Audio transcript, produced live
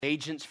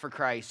Agents for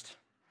Christ.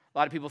 A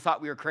lot of people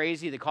thought we were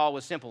crazy. The call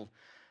was simple: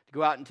 to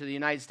go out into the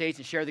United States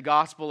and share the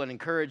gospel and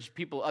encourage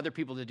other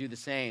people to do the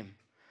same.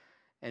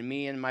 And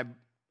me and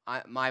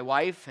my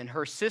wife and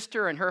her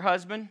sister and her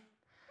husband,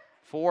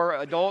 4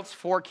 adults,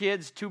 4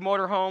 kids, 2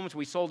 motorhomes.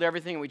 We sold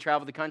everything and we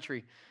traveled the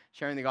country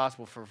sharing the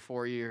gospel for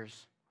 4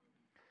 years.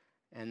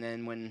 And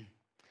then when,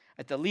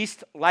 at the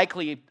least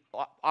likely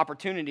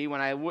opportunity, when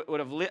I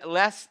would have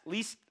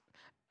least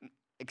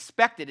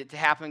expected it to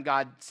happen,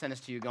 God sent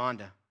us to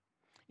Uganda.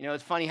 You know,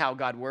 it's funny how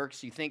God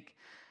works. You think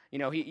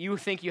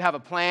you have a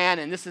plan,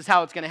 and this is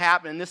how it's going to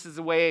happen, and this is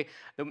the way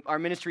our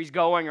ministry's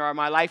going or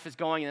my life is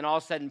going, and then all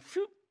of a sudden,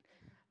 phew,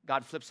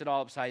 God flips it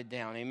all upside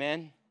down.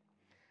 Amen?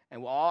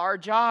 And all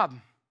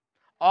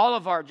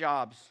of our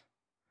jobs,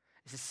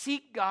 is to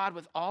seek God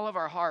with all of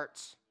our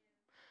hearts.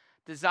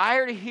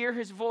 Desire to hear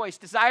His voice.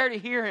 Desire to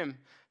hear Him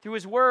through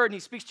His Word. And He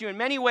speaks to you in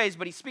many ways,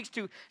 but He speaks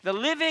to the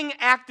living,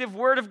 active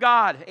Word of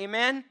God.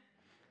 Amen?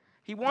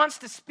 He wants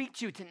to speak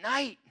to you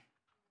tonight.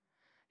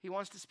 He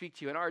wants to speak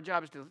to you. And our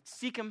job is to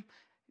seek Him,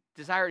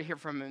 desire to hear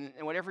from Him.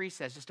 And whatever He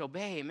says, just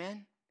obey.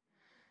 Amen?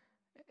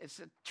 It's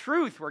a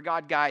truth where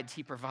God guides,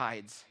 He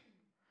provides.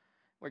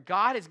 Where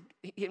God is,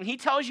 He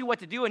tells you what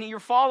to do and you're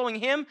following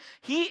Him,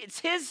 He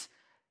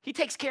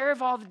takes care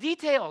of all the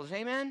details.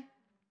 Amen?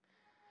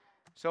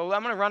 So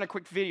I'm going to run a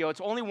quick video.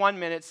 It's only 1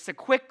 minute. It's a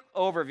quick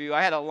overview.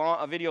 I had a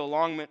long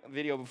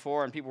video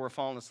before and people were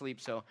falling asleep,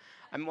 so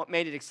I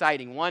made it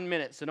exciting. 1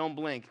 minute, so don't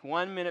blink.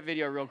 1 minute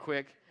video real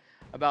quick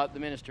about the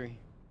ministry.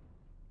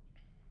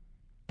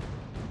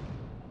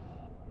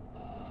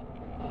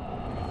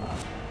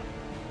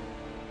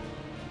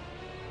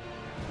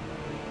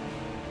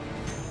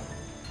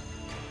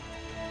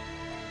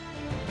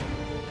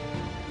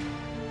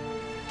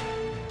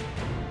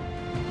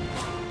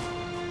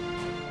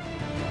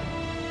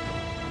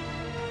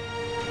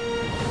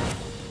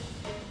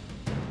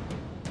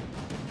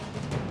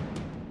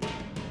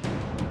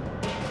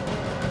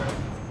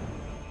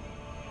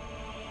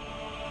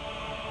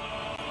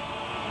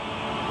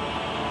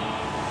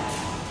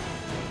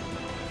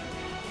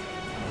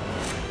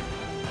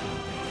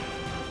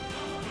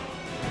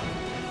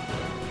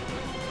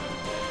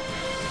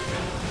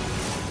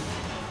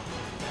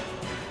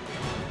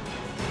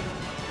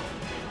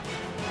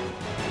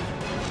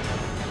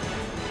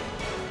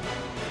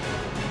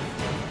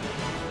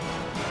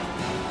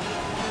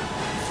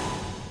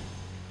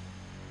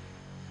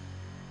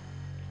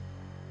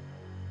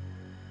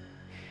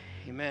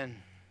 Amen.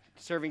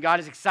 Serving God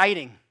is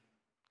exciting.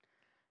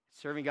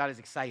 Serving God is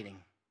exciting.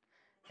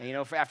 And you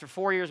know, after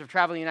 4 years of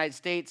traveling the United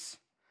States,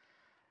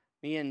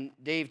 me and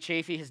Dave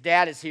Chafee, his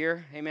dad is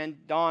here. Amen.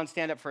 Don,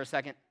 stand up for a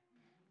second.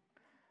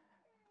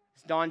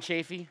 It's Don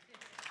Chafee.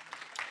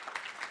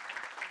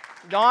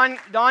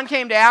 Don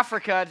came to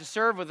Africa to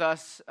serve with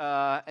us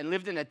and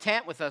lived in a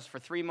tent with us for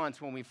 3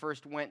 months when we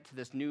first went to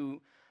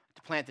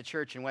to plant the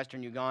church in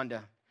western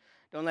Uganda.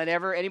 Don't let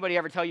anybody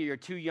ever tell you you're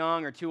too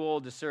young or too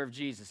old to serve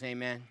Jesus.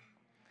 Amen.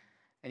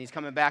 And he's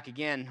coming back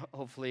again,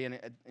 hopefully,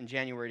 in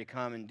January to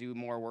come and do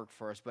more work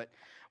for us. But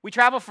we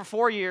traveled for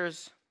 4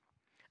 years,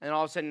 and then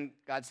all of a sudden,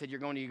 God said, you're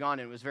going to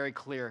Uganda. And it was very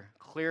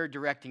clear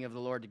directing of the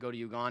Lord to go to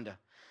Uganda.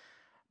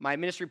 My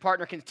ministry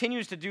partner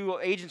continues to do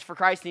Agents for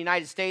Christ in the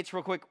United States.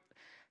 Real quick,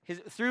 you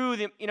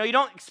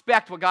don't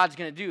expect what God's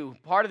going to do.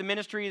 Part of the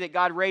ministry that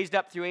God raised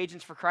up through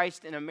Agents for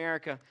Christ in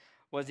America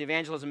was the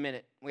Evangelism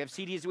Minute. We have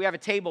CDs. We have a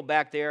table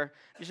back there.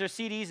 These are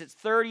CDs. It's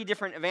 30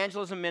 different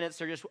Evangelism Minutes.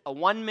 They're just a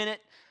 1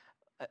 minute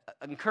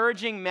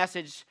encouraging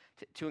message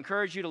to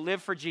encourage you to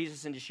live for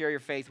Jesus and to share your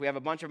faith. We have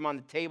a bunch of them on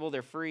the table.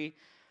 They're free.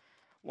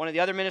 One of the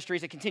other ministries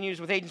that continues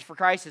with Agents for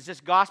Christ is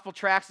just gospel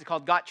tracts. It's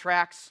called Got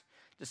Tracts.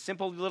 Just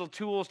simple little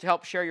tools to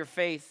help share your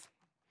faith.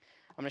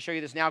 I'm going to show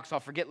you this now because I'll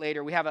forget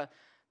later.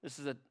 This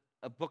is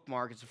a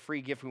bookmark. It's a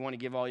free gift we want to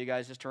give all you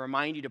guys just to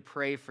remind you to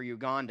pray for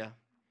Uganda.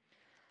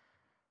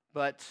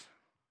 But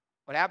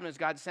what happened is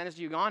God sent us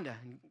to Uganda.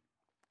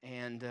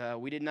 And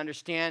we didn't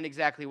understand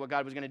exactly what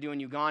God was going to do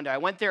in Uganda. I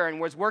went there and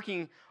was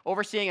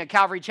overseeing a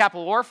Calvary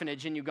Chapel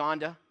orphanage in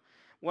Uganda.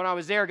 When I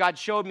was there, God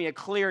showed me a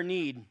clear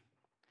need.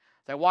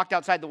 As I walked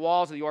outside the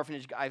walls of the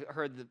orphanage, I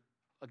heard, the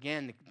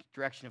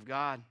direction of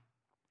God.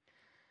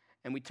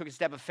 And we took a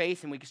step of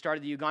faith, and we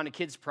started the Uganda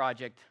Kids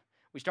Project.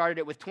 We started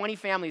it with 20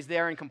 families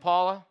there in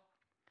Kampala.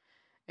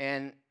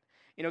 And,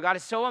 you know, God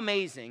is so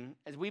amazing.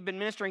 As we've been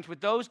ministering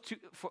with those two,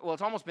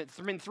 it's almost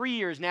been 3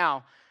 years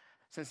now,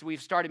 since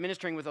we've started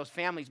ministering with those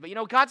families. But you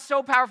know, God's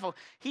so powerful.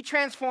 He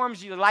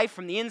transforms your life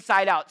from the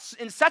inside out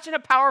in such a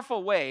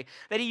powerful way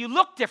that you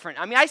look different.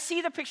 I mean, I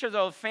see the pictures of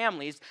those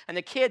families and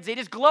the kids. They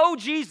just glow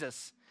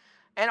Jesus.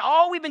 And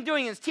all we've been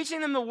doing is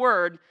teaching them the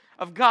Word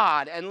of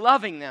God and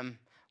loving them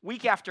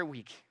week after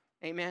week.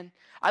 Amen.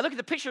 I look at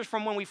the pictures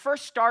from when we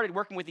first started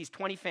working with these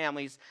 20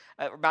 families,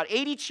 about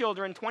 80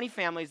 children, 20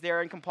 families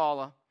there in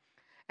Kampala.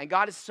 And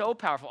God is so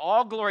powerful.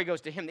 All glory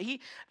goes to Him.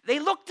 They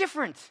look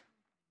different.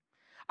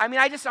 I mean,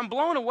 I'm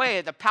blown away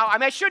at the power. I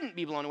mean, I shouldn't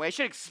be blown away. I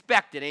should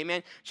expect it,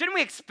 amen? Shouldn't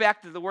we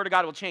expect that the Word of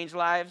God will change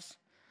lives?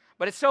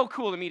 But it's so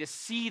cool to me to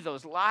see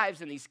those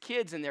lives and these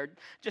kids, and they're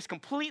just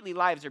completely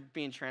lives are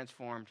being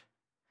transformed.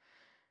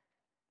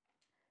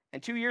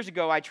 And 2 years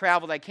ago, I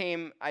traveled.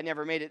 I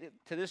never made it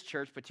to this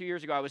church, but 2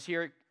 years ago, I was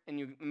here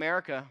in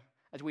America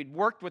as we'd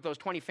worked with those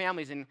 20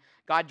 families, and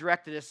God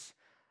directed us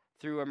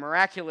through a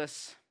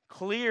miraculous,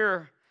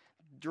 clear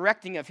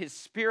directing of His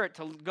Spirit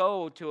to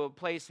go to a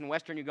place in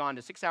western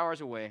Uganda, 6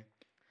 hours away,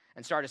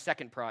 and start a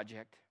second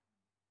project.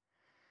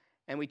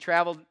 And we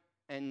traveled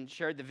and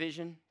shared the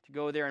vision to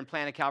go there and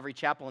plant a Calvary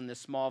Chapel in this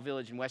small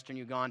village in western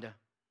Uganda,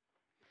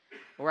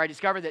 where I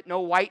discovered that no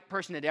white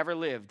person had ever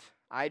lived.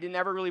 I didn't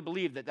ever really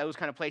believe that those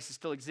kind of places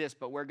still exist,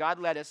 but where God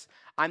led us,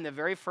 I'm the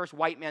very first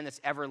white man that's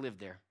ever lived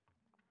there.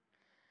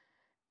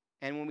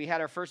 And when we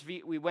had our first,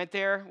 we went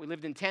there, we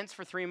lived in tents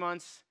for 3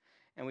 months,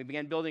 and we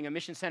began building a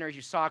mission center, as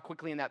you saw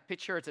quickly in that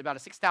picture. It's about a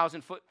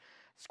 6,000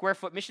 square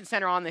foot mission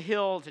center on the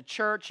hill. It's a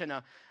church and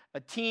a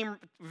team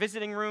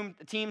visiting room,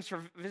 teams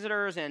for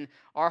visitors, and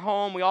our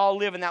home. We all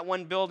live in that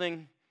one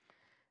building.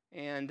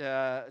 And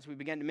as we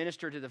began to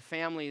minister to the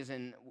families,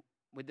 and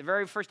with the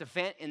very first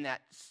event in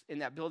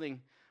that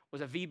building was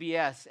a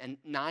VBS, and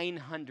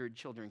 900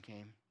 children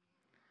came.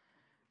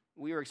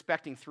 We were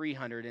expecting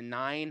 300, and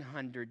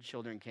 900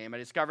 children came. I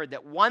discovered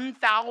that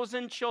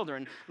 1,000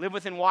 children live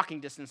within walking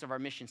distance of our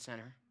mission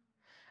center.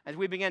 As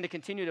we began to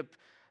continue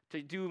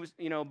to do,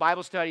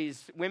 Bible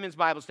studies, women's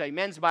Bible study,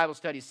 men's Bible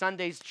studies,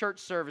 Sundays, church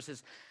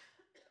services,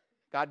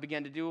 God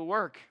began to do a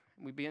work.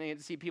 We began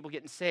to see people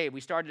getting saved.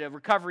 We started a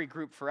recovery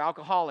group for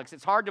alcoholics.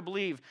 It's hard to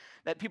believe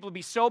that people would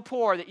be so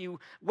poor that you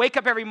wake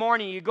up every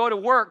morning, you go to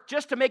work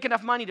just to make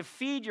enough money to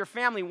feed your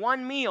family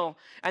one meal,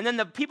 and then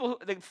the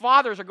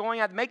fathers are going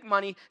out to make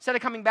money. Instead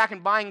of coming back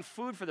and buying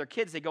food for their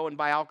kids, they go and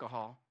buy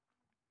alcohol.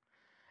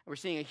 We're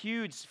seeing a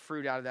huge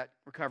fruit out of that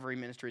recovery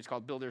ministry. It's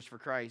called Builders for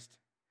Christ.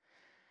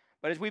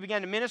 But as we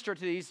began to minister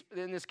to these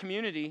in this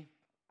community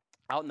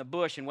out in the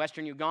bush in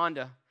western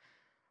Uganda,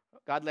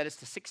 God led us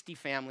to 60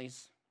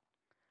 families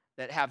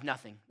that have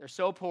nothing. They're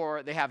so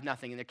poor, they have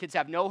nothing, and their kids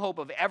have no hope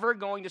of ever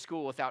going to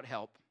school without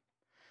help.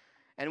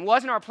 And it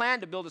wasn't our plan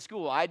to build a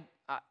school. That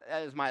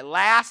was my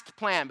last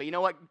plan. But you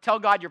know what? Tell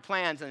God your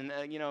plans, and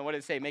what did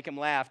it say? Make him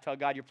laugh. Tell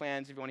God your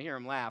plans if you want to hear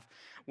him laugh.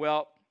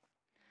 Well,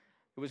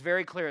 it was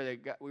very clear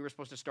that we were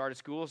supposed to start a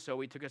school, so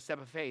we took a step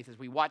of faith. As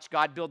we watched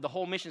God build the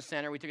whole mission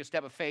center, we took a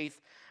step of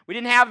faith. We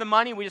didn't have the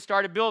money. We just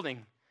started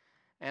building.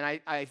 And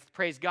I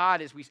praise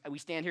God as we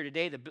stand here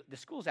today. The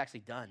school's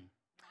actually done.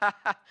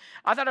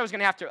 I thought I was going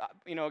to have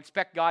to,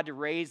 expect God to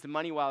raise the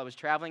money while I was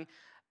traveling.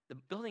 The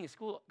building a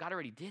school, God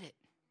already did it.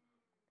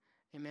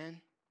 Amen.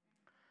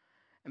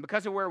 And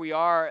because of where we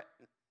are,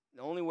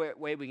 the only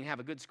way we can have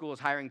a good school is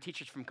hiring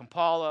teachers from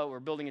Kampala. We're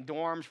building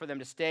dorms for them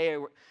to stay.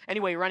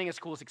 Anyway, running a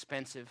school is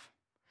expensive.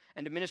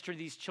 And to minister to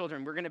these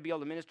children, we're going to be able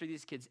to minister to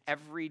these kids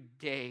every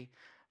day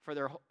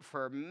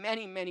for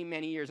many, many,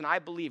 many years. And I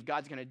believe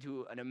God's going to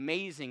do an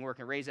amazing work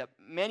and raise up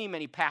many,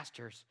 many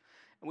pastors.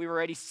 And we've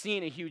already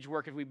seen a huge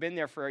work as we've been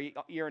there for a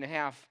year and a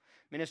half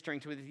ministering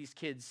to these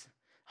kids.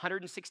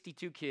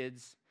 162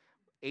 kids,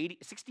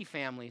 60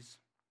 families.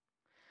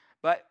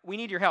 But we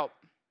need your help.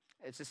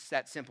 It's just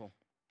that simple.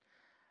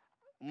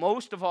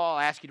 Most of all,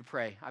 I ask you to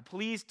pray.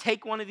 Please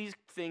take one of these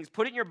things,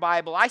 put it in your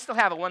Bible. I still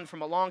have one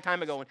from a long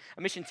time ago when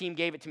a mission team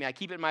gave it to me. I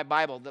keep it in my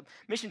Bible. The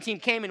mission team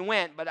came and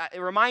went, but it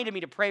reminded me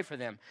to pray for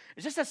them.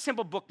 It's just a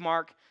simple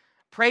bookmark.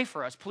 Pray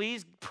for us,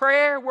 please.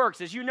 Prayer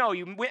works. As you know,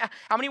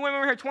 how many women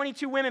were here?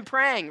 22 women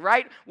praying,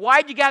 right?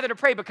 Why'd you gather to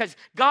pray? Because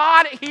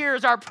God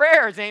hears our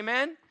prayers,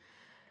 amen?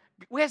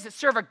 We have to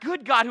serve a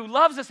good God who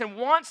loves us and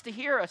wants to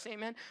hear us,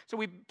 amen?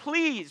 So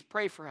please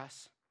pray for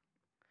us.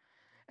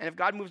 And if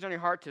God moves on your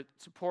heart to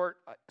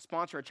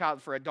sponsor a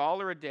child for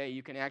 $1 a day,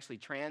 you can actually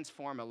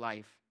transform a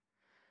life.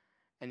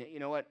 And you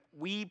know what?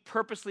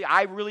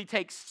 I really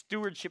take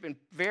stewardship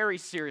very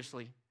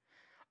seriously.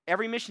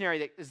 Every missionary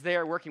that is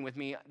there working with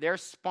me,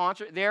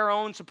 their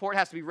own support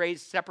has to be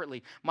raised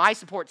separately. My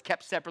support's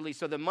kept separately.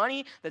 So the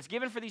money that's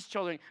given for these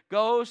children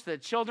goes to the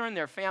children,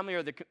 their family,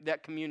 or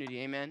that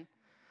community. Amen?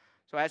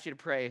 So I ask you to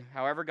pray.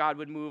 However God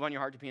would move on your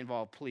heart to be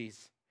involved,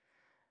 please.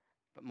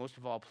 But most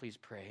of all, please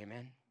pray.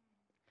 Amen?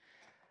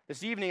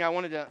 This evening, I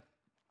wanted to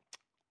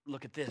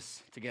look at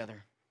this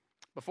together.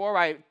 We're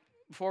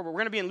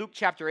going to be in Luke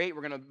chapter 8.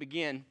 We're going to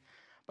begin.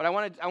 But I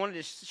wanted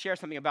to share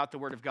something about the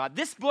Word of God.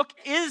 This book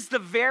is the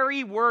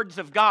very words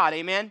of God,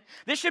 amen?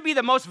 This should be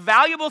the most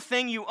valuable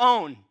thing you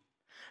own.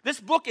 This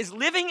book is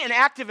living and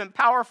active and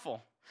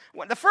powerful.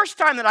 The first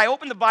time that I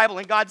opened the Bible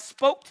and God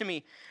spoke to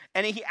me,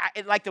 and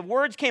like the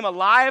words came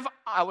alive,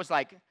 I was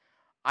like,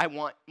 I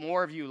want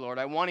more of you, Lord.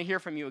 I want to hear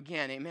from you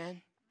again,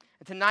 amen?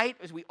 And tonight,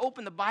 as we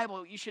open the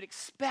Bible, you should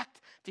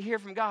expect to hear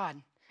from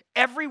God.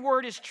 Every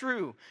word is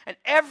true, and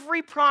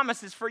every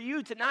promise is for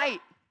you tonight.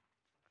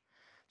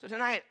 So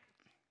tonight,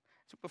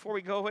 before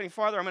we go any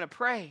farther, I'm going to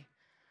pray.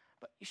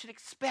 But you should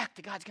expect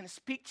that God's going to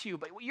speak to you.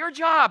 But your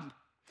job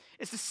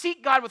is to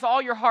seek God with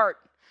all your heart,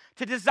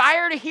 to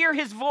desire to hear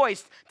his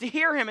voice, to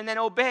hear him and then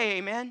obey,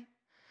 amen?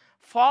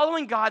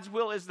 Following God's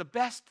will is the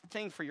best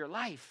thing for your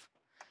life.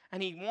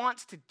 And he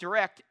wants to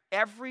direct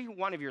every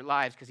one of your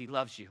lives because he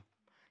loves you.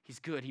 He's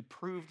good. He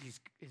proved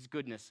his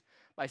goodness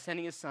by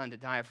sending his son to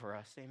die for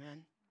us.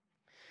 Amen.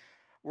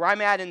 Where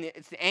I'm at,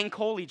 it's the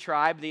Ankole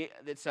tribe.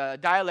 It's a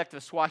dialect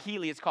of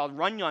Swahili. It's called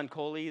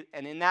Runyankole.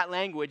 And in that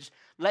language,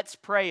 let's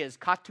pray is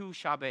Katu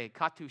Shabe.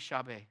 Katu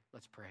Shabe.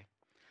 Let's pray.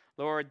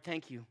 Lord,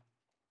 thank you.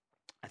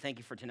 I thank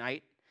you for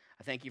tonight.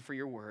 I thank you for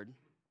your word.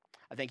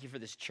 I thank you for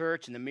this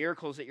church and the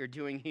miracles that you're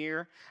doing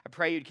here. I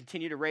pray you'd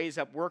continue to raise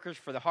up workers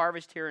for the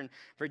harvest here in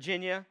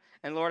Virginia.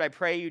 And Lord, I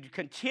pray you'd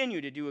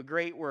continue to do a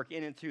great work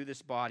in and through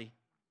this body.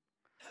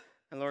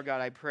 And Lord God,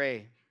 I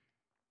pray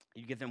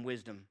you give them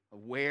wisdom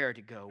of where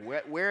to go,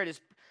 where it is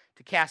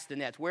to cast the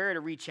nets, where to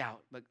reach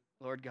out. But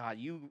Lord God,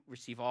 you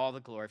receive all the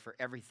glory for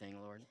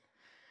everything, Lord.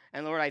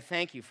 And Lord, I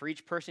thank you for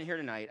each person here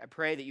tonight. I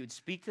pray that you would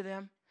speak to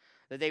them,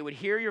 that they would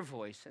hear your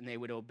voice and they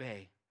would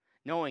obey,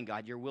 knowing,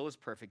 God, your will is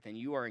perfect and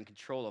you are in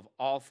control of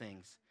all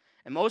things.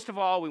 And most of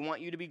all, we want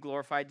you to be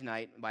glorified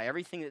tonight by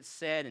everything that's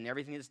said and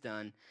everything that's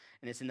done.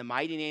 And it's in the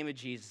mighty name of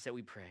Jesus that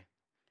we pray.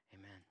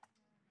 Amen.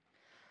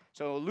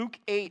 So Luke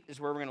 8 is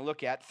where we're going to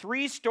look at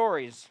 3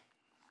 stories.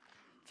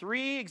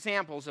 3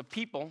 examples of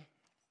people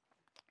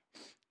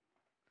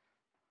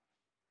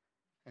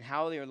and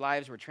how their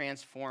lives were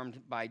transformed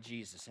by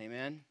Jesus.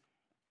 Amen?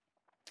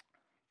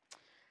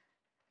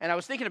 And I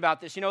was thinking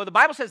about this. You know, the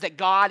Bible says that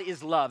God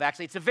is love.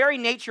 Actually, it's the very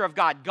nature of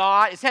God.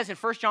 God, it says in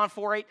 1 John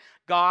 4:8,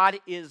 God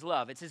is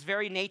love. It's his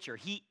very nature.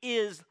 He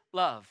is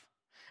love.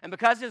 And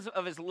because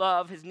of his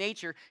love, his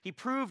nature, he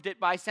proved it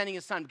by sending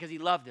his son because he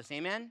loved us.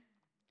 Amen?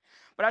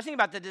 But I was thinking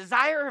about the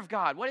desire of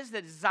God. What is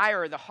the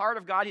desire, the heart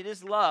of God? It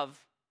is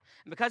love.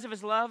 And because of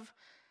his love,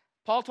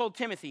 Paul told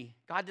Timothy,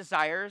 God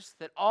desires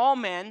that all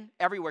men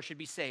everywhere should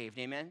be saved.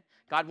 Amen?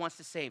 God wants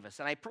to save us.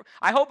 And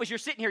I hope as you're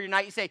sitting here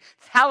tonight, you say,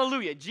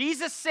 hallelujah,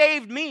 Jesus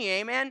saved me.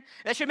 Amen?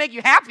 That should make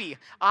you happy.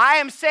 I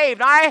am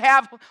saved. I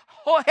have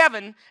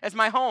heaven as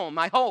my home.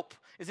 My hope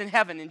is in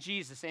heaven in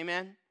Jesus.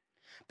 Amen?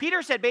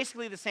 Peter said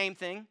basically the same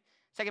thing.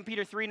 2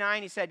 Peter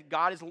 3:9, he said,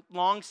 God is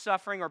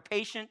long-suffering or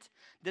patient,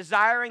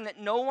 desiring that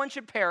no one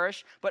should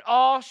perish, but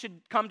all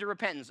should come to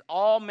repentance.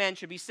 All men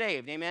should be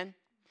saved. Amen?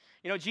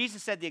 You know,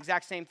 Jesus said the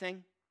exact same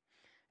thing.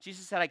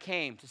 Jesus said, I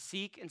came to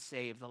seek and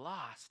save the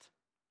lost.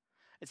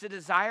 It's the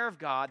desire of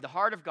God, the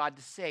heart of God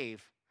to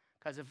save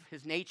because of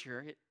his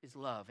nature is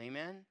love.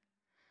 Amen?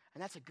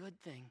 And that's a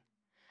good thing.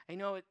 I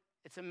know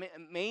it's an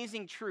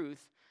amazing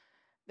truth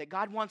that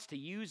God wants to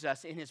use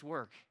us in his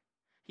work.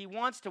 He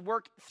wants to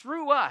work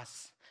through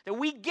us, that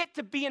we get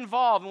to be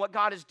involved in what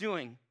God is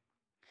doing.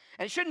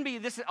 And it shouldn't be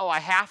this, oh, I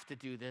have to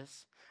do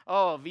this.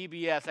 Oh,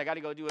 VBS, I got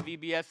to go do a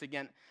VBS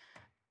again.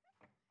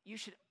 You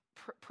should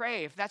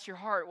pray, if that's your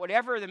heart,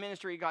 whatever the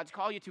ministry God's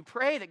called you to,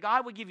 pray that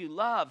God would give you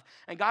love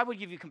and God would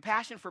give you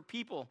compassion for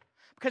people.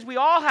 Because we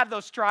all have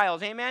those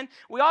trials, amen?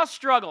 We all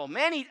struggle.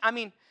 I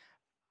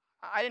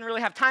didn't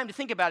really have time to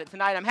think about it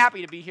tonight. I'm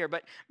happy to be here.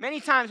 But many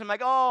times I'm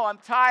like, oh, I'm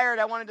tired.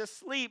 I wanted to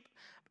sleep.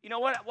 You know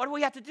what? What do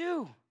we have to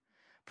do?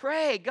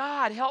 Pray,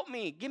 God, help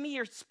me. Give me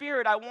your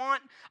spirit.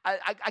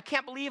 I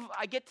can't believe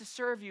I get to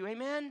serve you.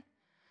 Amen?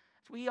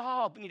 So we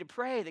all need to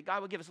pray that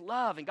God would give us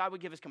love and God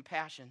would give us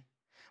compassion.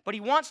 But he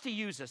wants to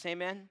use us,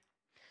 amen?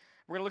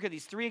 We're going to look at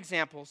these 3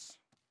 examples.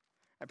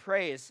 I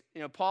pray,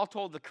 Paul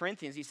told the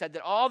Corinthians, he said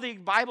that all the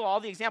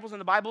examples in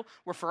the Bible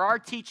were for our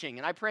teaching.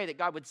 And I pray that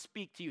God would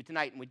speak to you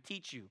tonight and would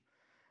teach you.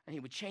 And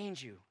he would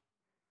change you.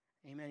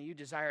 Amen. You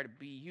desire to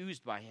be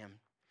used by him.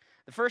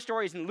 The first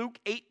story is in Luke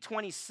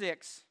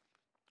 8:26.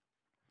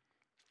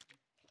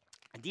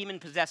 A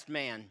demon-possessed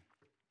man.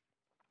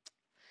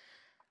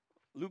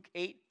 Luke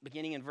 8,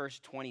 beginning in verse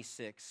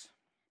 26.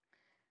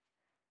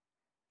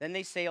 Then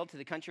they sailed to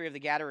the country of the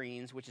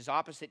Gadarenes, which is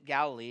opposite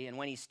Galilee, and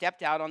when he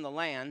stepped out on the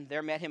land,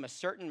 there met him a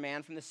certain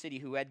man from the city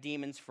who had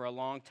demons for a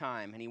long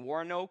time. And he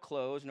wore no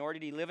clothes, nor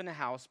did he live in a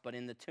house, but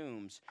in the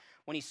tombs.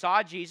 When he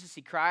saw Jesus,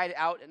 he cried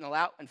out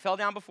and fell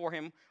down before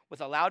him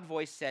with a loud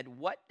voice, said,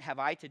 What have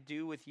I to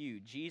do with you,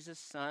 Jesus,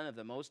 Son of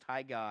the Most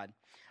High God?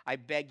 I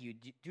beg you,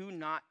 do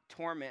not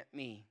torment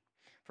me.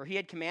 For he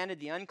had commanded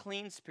the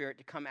unclean spirit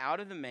to come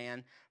out of the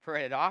man, for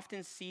it had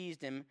often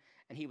seized him,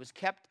 and he was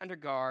kept under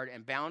guard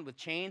and bound with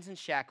chains and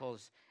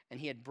shackles, and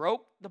he had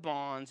broke the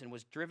bonds and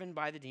was driven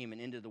by the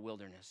demon into the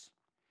wilderness.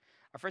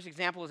 Our first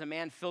example is a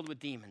man filled with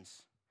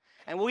demons.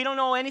 And we don't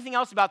know anything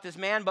else about this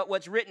man but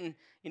what's written,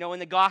 in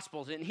the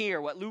Gospels and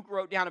here, what Luke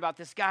wrote down about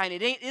this guy, and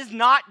it is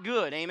not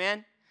good,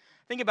 amen?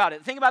 Think about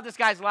it. Think about this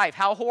guy's life,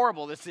 how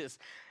horrible this is.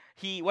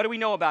 What do we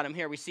know about him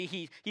here? We see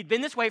he'd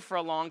been this way for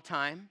a long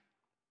time.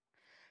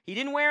 He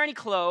didn't wear any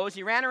clothes.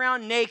 He ran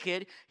around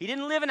naked. He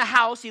didn't live in a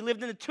house. He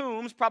lived in the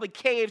tombs, probably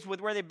caves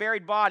where they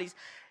buried bodies.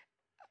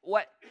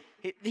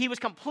 He was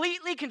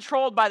completely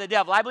controlled by the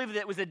devil. I believe that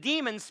it was the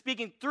demons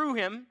speaking through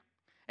him.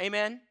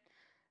 Amen?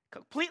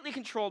 Completely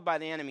controlled by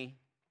the enemy,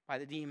 by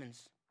the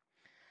demons.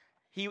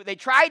 They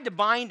tried to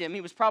bind him.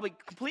 He was probably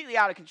completely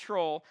out of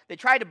control. They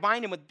tried to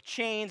bind him with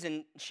chains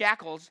and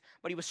shackles,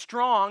 but he was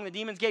strong. The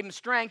demons gave him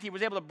strength. He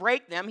was able to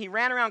break them. He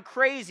ran around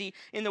crazy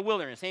in the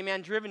wilderness.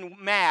 Amen? Driven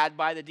mad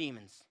by the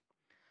demons.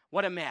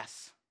 What a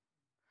mess.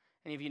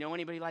 Any of you know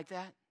anybody like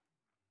that?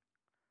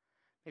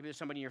 Maybe there's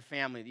somebody in your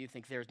family that you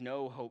think there's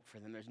no hope for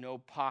them. There's no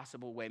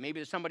possible way. Maybe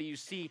there's somebody you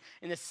see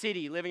in the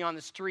city living on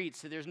the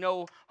streets that there's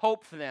no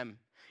hope for them.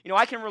 You know,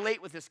 I can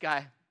relate with this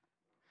guy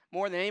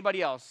more than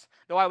anybody else.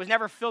 Though I was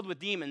never filled with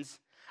demons,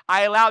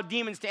 I allowed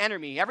demons to enter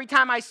me. Every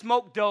time I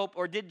smoked dope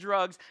or did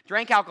drugs,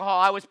 drank alcohol,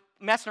 I was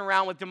messing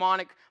around with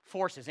demonic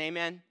forces.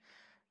 Amen?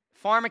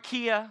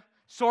 Pharmakia,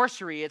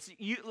 sorcery.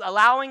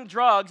 Allowing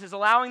drugs is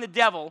allowing the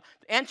devil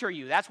to enter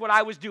you. That's what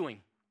I was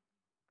doing.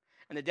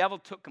 And the devil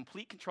took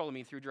complete control of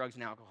me through drugs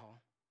and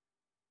alcohol.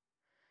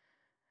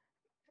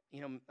 You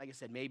know, like I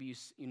said, maybe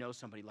you know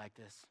somebody like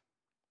this.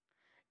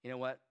 You know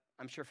what?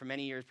 I'm sure for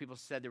many years people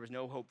said there was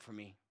no hope for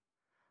me.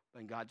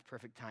 But in God's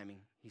perfect timing,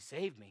 He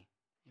saved me.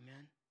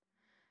 Amen?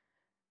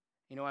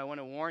 You know, I want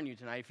to warn you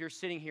tonight. If you're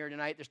sitting here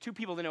tonight, there's two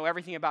people that know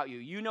everything about you.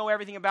 You know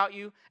everything about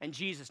you, and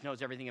Jesus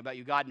knows everything about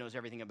you. God knows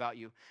everything about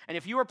you. And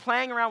if you are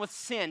playing around with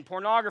sin,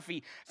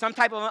 pornography, some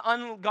type of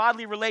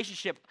ungodly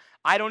relationship,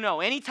 I don't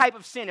know, any type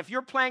of sin, if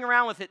you're playing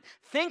around with it,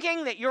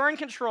 thinking that you're in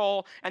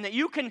control and that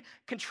you can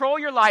control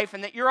your life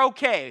and that you're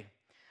okay,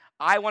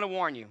 I want to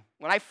warn you.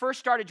 When I first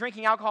started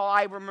drinking alcohol,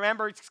 I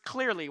remember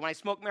clearly when I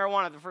smoked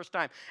marijuana the first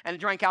time and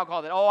drank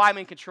alcohol that, I'm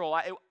in control.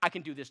 I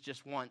can do this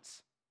just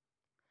once.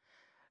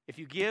 If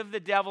you give the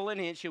devil an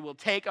inch, it will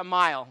take a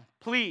mile.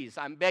 Please,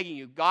 I'm begging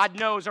you. God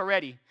knows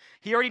already.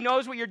 He already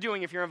knows what you're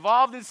doing. If you're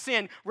involved in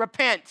sin,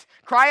 repent.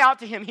 Cry out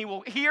to Him. He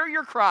will hear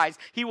your cries.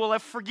 He will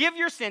forgive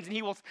your sins, and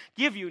He will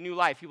give you new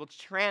life. He will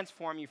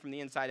transform you from the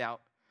inside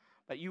out.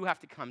 But you have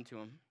to come to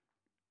Him.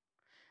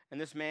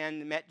 And this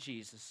man met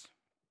Jesus.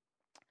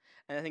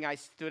 And the thing that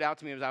stood out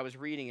to me as I was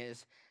reading it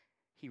is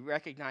he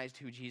recognized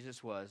who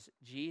Jesus was.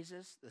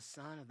 Jesus, the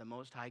Son of the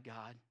Most High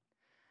God.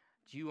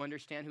 Do you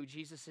understand who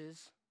Jesus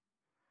is?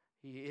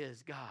 He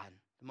is God,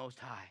 the Most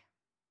High.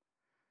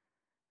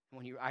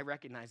 And when I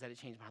recognized that, it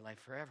changed my life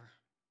forever.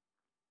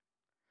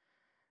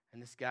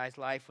 And this guy's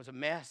life was a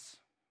mess,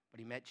 but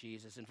he met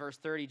Jesus. In verse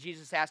 30,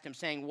 Jesus asked him,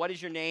 saying, "What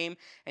is your name?"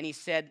 And he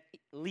said,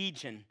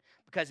 "Legion,"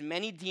 because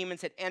many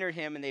demons had entered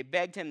him, and they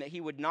begged him that he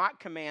would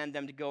not command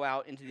them to go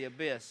out into the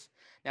abyss.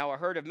 Now a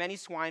herd of many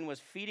swine was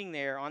feeding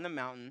there on the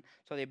mountain,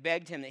 so they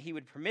begged him that he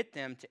would permit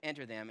them to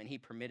enter them, and he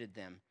permitted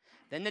them.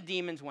 Then the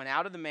demons went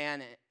out of the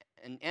man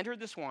and entered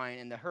the swine,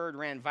 and the herd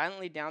ran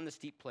violently down the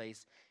steep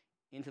place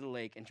into the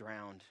lake and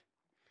drowned.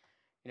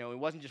 You know, it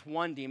wasn't just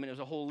one demon, it was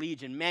a whole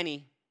legion,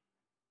 many.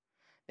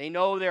 They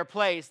know their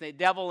place. The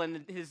devil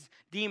and his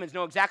demons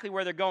know exactly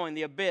where they're going,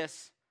 the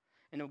abyss.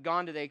 In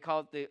Uganda, they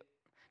call it the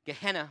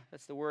Gehenna.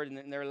 That's the word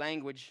in their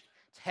language.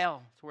 It's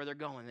hell. It's where they're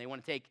going. They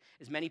want to take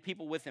as many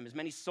people with them, as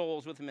many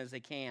souls with them as they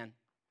can.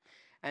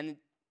 And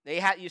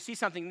you see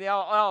something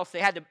else, they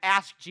had to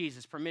ask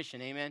Jesus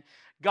permission, amen?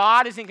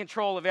 God is in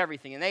control of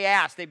everything. And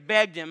they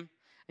begged Him,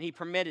 and He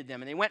permitted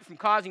them. And they went from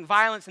causing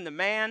violence in the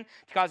man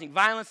to causing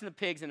violence in the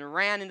pigs, and they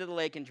ran into the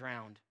lake and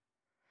drowned.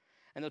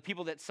 And the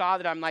people that saw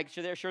that, I'm like,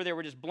 sure they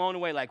were just blown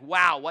away, like,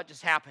 wow, what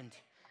just happened?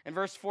 In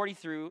verse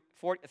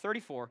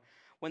 34,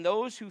 when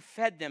those who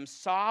fed them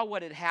saw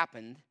what had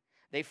happened,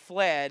 they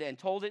fled and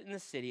told it in the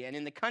city and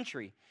in the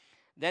country.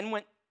 Then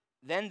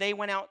they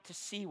went out to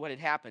see what had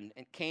happened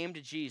and came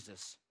to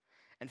Jesus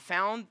and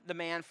found the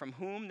man from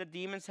whom the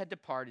demons had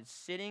departed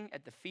sitting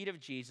at the feet of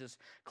Jesus,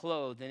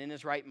 clothed and in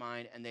his right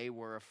mind, and they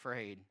were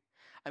afraid.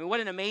 I mean, what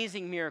an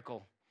amazing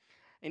miracle.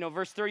 You know,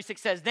 verse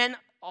 36 says, then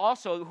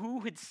also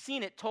who had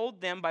seen it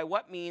told them by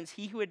what means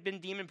he who had been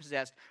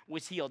demon-possessed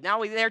was healed.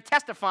 Now they're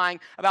testifying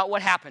about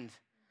what happened,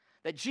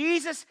 that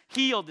Jesus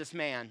healed this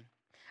man.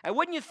 And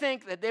wouldn't you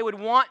think that they would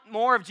want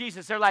more of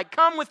Jesus? They're like,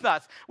 come with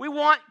us.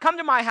 Come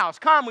to my house.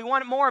 Come, we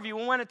want more of you.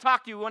 We want to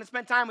talk to you. We want to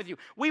spend time with you.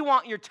 We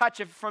want your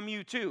touch from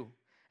you too.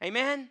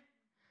 Amen?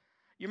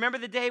 You remember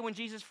the day when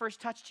Jesus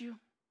first touched you?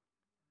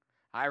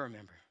 I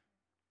remember.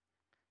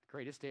 The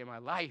greatest day of my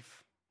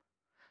life.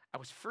 I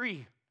was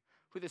free.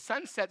 Who the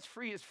Son sets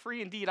free is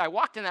free indeed. I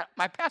walked in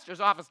my pastor's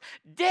office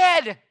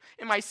dead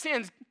in my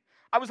sins.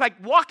 I was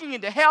like walking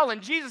into hell,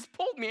 and Jesus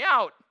pulled me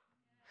out.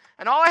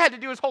 And all I had to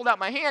do was hold out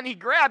my hand. He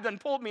grabbed and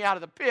pulled me out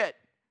of the pit.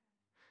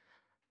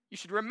 You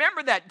should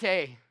remember that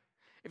day.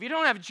 If you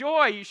don't have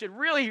joy, you should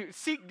really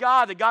seek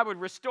God, that God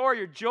would restore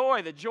your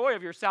joy, the joy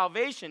of your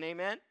salvation.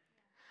 Amen?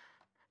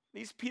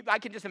 These people, I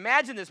can just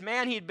imagine this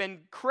man. He had been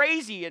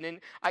crazy and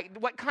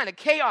what kind of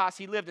chaos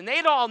he lived in.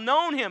 They'd all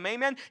known him.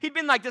 Amen? He'd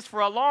been like this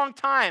for a long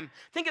time.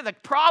 Think of the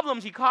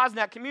problems he caused in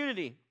that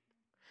community.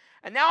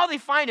 And now they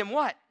find him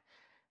what?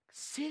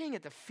 Sitting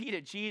at the feet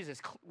of Jesus,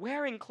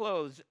 wearing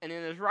clothes and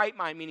in his right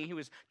mind, meaning he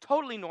was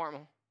totally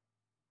normal.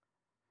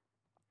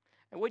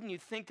 And wouldn't you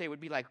think they would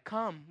be like,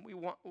 come, we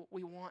want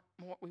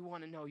more, we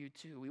want to know you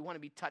too. We want to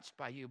be touched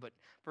by you. But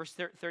verse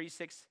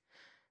 36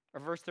 or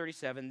verse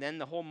 37, then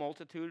the whole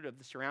multitude of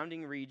the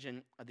surrounding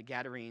region of the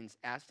Gadarenes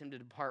asked him to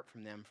depart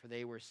from them, for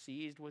they were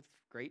seized with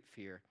great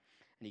fear.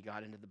 And he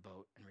got into the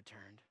boat and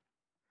returned.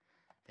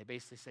 They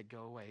basically said,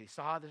 go away. They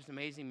saw this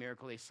amazing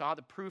miracle. They saw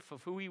the proof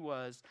of who he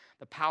was,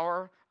 the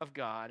power of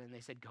God, and they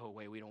said, go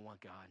away. We don't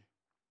want God.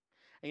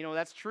 And you know,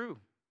 that's true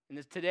in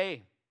this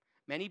today.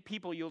 Many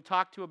people you'll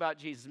talk to about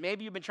Jesus.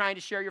 Maybe you've been trying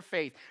to share your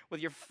faith with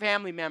your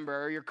family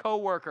member or your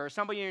coworker or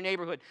somebody in your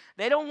neighborhood.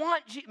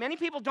 Many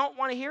people don't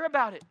want to hear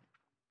about it.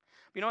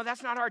 You know,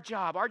 that's not our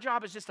job. Our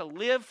job is just to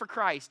live for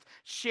Christ,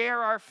 share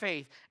our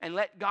faith, and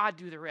let God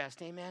do the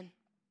rest. Amen?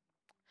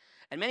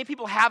 And many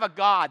people have a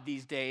God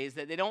these days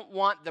that they don't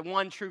want the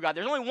one true God.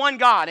 There's only one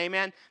God,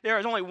 amen? There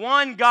is only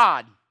one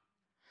God.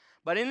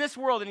 But in this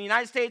world, in the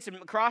United States and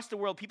across the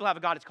world, people have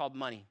a God. It's called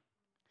money.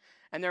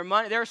 And their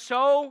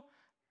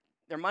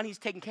money's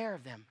taking care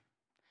of them.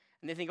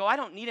 And they think, oh, I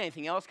don't need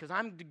anything else because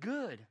I'm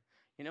good.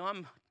 You know,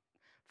 I'm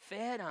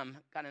fed, I'm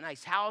got a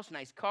nice house,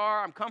 nice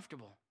car, I'm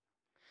comfortable.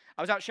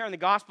 I was out sharing the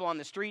gospel on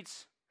the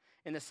streets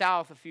in the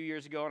South a few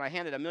years ago, and I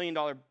handed a $1 million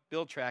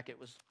bill track. It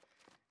was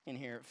in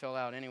here. It fell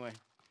out anyway.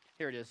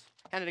 Here it is.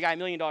 Handed a guy a $1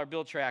 million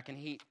bill track, and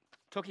he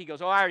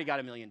goes, oh, I already got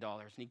 $1 million.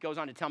 And he goes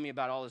on to tell me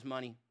about all his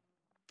money.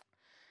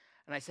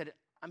 And I said,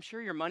 I'm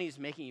sure your money is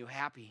making you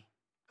happy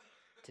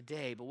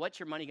today, but what's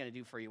your money going to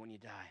do for you when you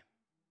die?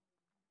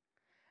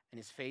 And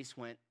his face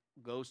went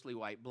ghostly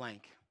white,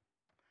 blank,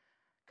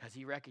 because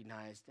he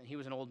recognized, and he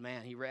was an old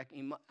man.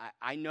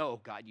 I know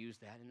God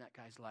used that in that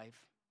guy's life.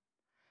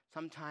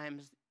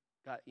 Sometimes,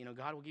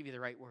 God will give you the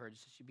right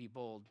words. You should be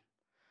bold.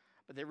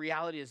 But the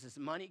reality is this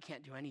money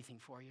can't do anything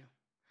for you.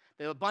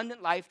 The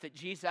abundant life that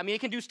Jesus, it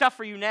can do stuff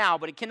for you now,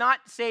 but it cannot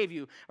save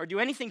you or do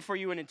anything for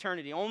you in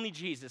eternity. Only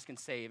Jesus can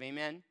save.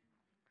 Amen?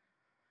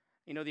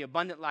 You know, the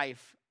abundant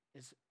life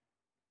is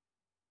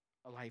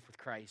a life with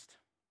Christ.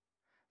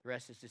 The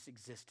rest is just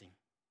existing.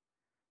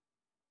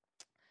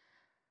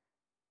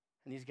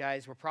 And these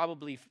guys were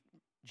probably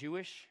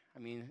Jewish.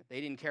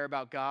 They didn't care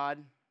about God.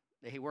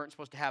 They weren't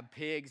supposed to have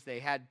pigs. They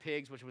had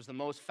pigs, which was the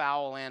most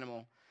foul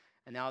animal.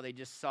 And now they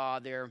just saw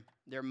their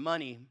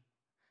money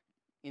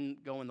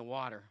go in the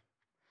water.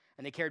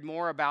 And they cared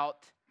more about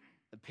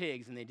the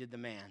pigs than they did the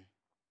man.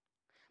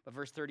 But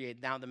verse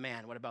 38, now the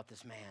man, what about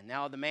this man?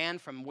 Now the man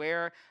from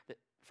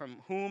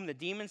whom the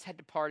demons had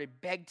departed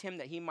begged him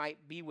that he might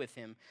be with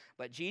him.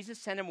 But Jesus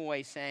sent him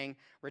away, saying,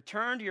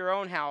 return to your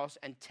own house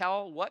and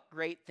tell what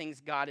great things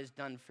God has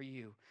done for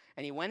you.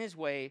 And he went his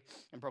way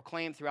and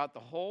proclaimed throughout the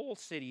whole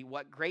city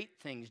what great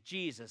things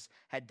Jesus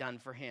had done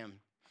for him.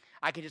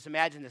 I can just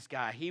imagine this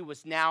guy. He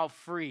was now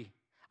free.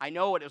 I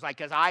know what it was like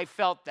because I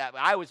felt that.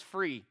 I was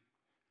free.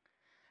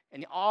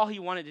 And all he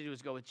wanted to do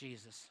was go with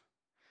Jesus.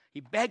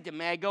 He begged him,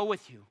 may I go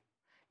with you?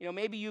 You know,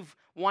 maybe you've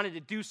wanted to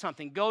do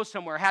something, go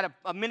somewhere, had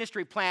a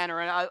ministry plan or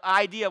an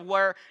idea of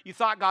where you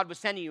thought God was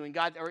sending you and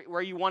or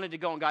where you wanted to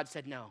go, and God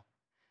said no.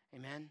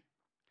 Amen?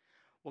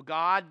 Well,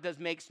 God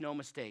makes no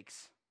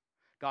mistakes.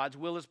 God's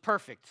will is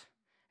perfect.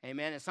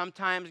 Amen? And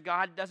sometimes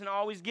God doesn't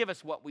always give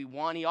us what we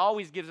want. He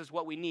always gives us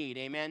what we need.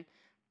 Amen?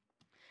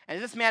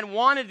 And this man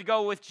wanted to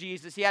go with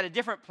Jesus. He had a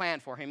different plan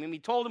for him, and he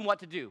told him what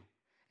to do.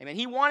 Amen?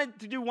 He wanted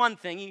to do one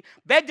thing. He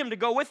begged him to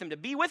go with him, to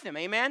be with him.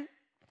 Amen?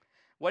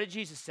 What did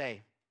Jesus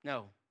say?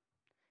 No.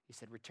 He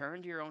said,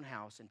 return to your own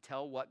house and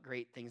tell what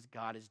great things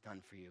God has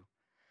done for you.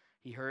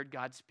 He heard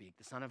God speak,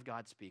 the Son of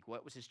God speak.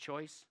 What was his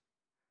choice?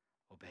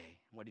 Obey.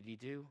 What did he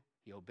do?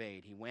 He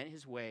obeyed. He went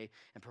his way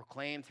and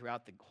proclaimed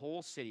throughout the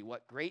whole city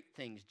what great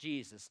things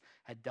Jesus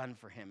had done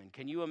for him. And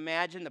can you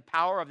imagine the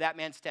power of that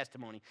man's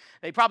testimony?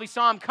 They probably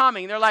saw him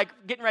coming. They're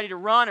like getting ready to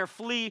run or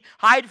flee,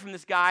 hide from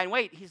this guy. And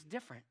wait, he's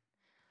different.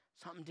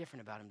 Something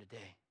different about him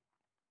today.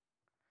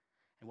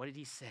 And what did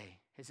he say?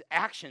 His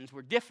actions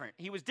were different.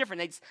 He was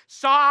different. They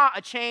saw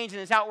a change in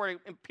his outward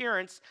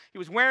appearance. He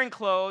was wearing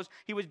clothes.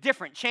 He was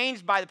different,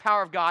 changed by the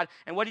power of God.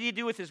 And what did he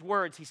do with his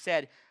words? He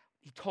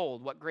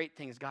told what great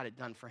things God had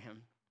done for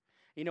him.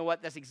 You know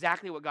what? That's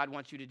exactly what God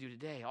wants you to do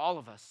today, all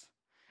of us.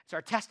 It's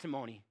our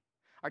testimony.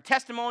 Our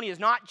testimony is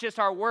not just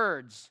our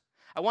words.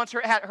 I once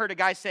heard a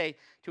guy say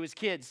to his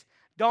kids,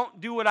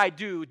 don't do what I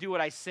do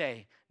what I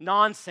say.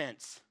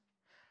 Nonsense.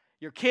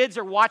 Your kids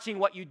are watching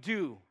what you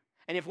do.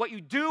 And if what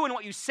you do and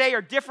what you say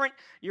are different,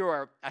 you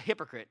are a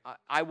hypocrite.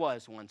 I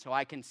was one, so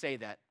I can say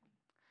that.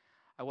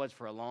 I was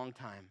for a long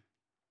time.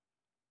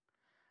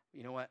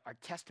 You know what? Our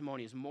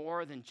testimony is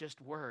more than just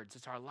words.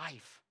 It's our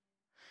life.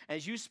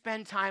 As you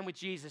spend time with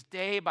Jesus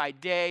day by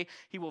day,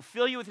 he will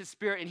fill you with his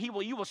Spirit, and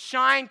you will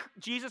shine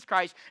Jesus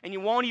Christ, and you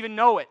won't even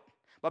know it.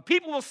 But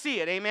people will see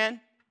it,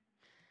 amen?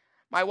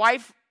 My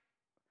wife,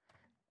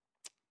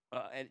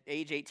 at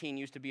age 18,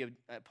 used to be a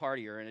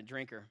partier and a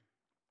drinker.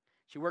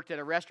 She worked at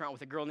a restaurant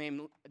with a girl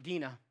named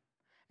Dina.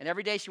 And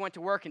every day she went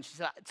to work, and she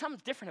said,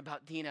 something's different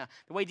about Dina.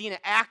 The way Dina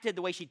acted,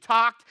 the way she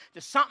talked,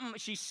 just something,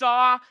 she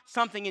saw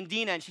something in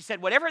Dina, and she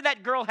said, whatever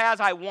that girl has,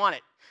 I want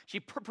it.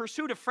 She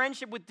pursued a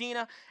friendship with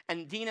Dina,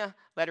 and Dina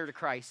led her to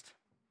Christ.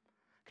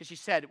 Because she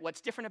said, what's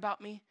different about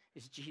me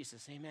is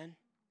Jesus, amen?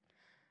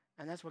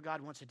 And that's what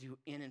God wants to do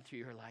in and through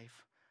your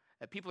life.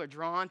 That people are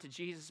drawn to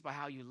Jesus by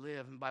how you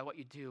live and by what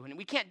you do. And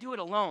we can't do it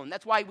alone.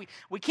 That's why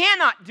we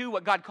cannot do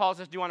what God calls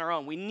us to do on our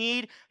own. We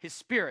need his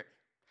Spirit.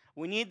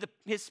 We need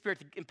his Spirit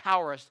to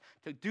empower us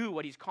to do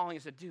what he's calling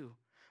us to do.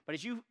 But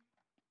as you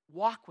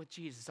walk with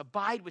Jesus,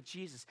 abide with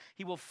Jesus,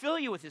 he will fill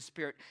you with his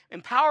Spirit,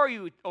 empower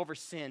you over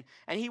sin,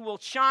 and he will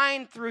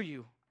shine through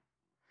you.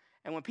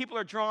 And when people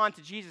are drawn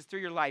to Jesus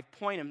through your life,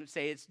 point them and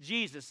say, it's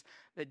Jesus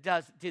that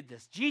did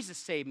this. Jesus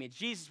saved me.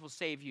 Jesus will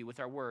save you with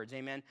our words.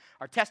 Amen.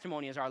 Our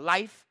testimony is our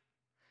life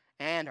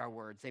and our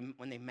words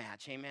when they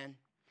match. Amen.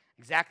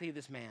 Exactly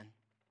this man.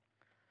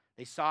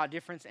 They saw a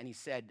difference, and he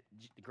said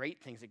the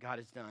great things that God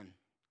has done.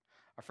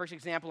 Our first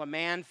example, a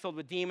man filled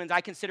with demons.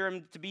 I consider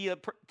him to be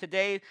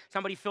today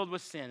somebody filled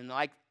with sin,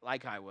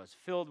 like I was,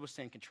 filled with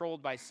sin,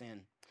 controlled by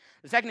sin.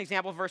 The second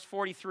example, verse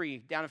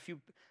 43, down a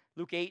few,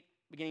 Luke 8,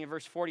 beginning of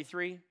verse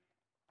 43.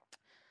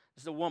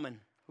 This is a woman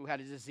who had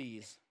a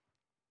disease.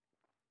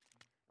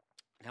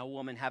 Now a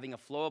woman having a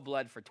flow of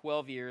blood for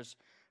 12 years,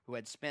 who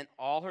had spent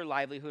all her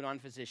livelihood on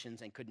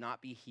physicians and could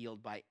not be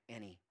healed by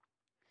any.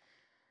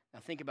 Now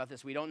think about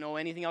this. We don't know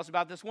anything else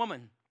about this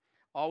woman.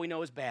 All we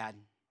know is bad,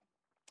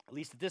 at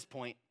least at this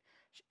point.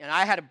 And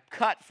I had a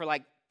cut for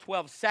like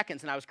 12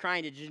 seconds, and I was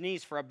crying to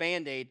Janice for a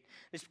Band-Aid.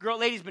 This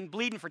lady's been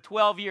bleeding for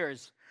 12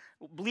 years.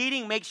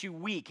 Bleeding makes you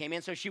weak,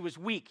 amen? So she was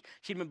weak.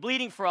 She'd been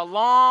bleeding for a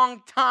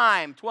long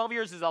time. 12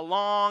 years is a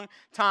long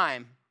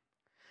time.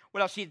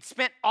 What else? She had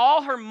spent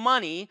all her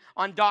money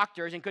on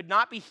doctors and could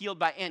not be healed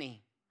by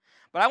any.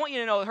 But I want you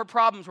to know that her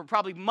problems were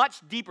probably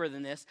much deeper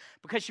than this,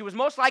 because she was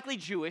most likely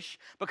Jewish.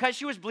 Because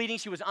she was bleeding,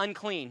 she was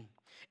unclean.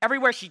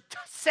 Everywhere she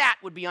sat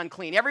would be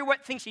unclean.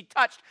 Everything she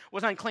touched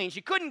was unclean.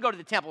 She couldn't go to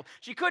the temple.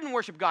 She couldn't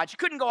worship God. She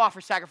couldn't go offer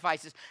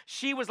sacrifices.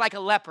 She was like a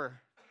leper.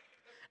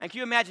 And can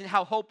you imagine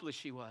how hopeless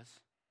she was?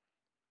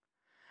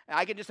 And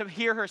I could just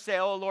hear her say,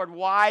 oh, Lord,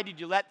 why did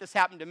you let this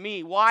happen to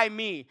me? Why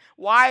me?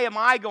 Why am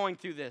I going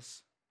through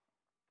this?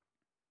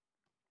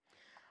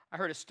 I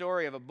heard a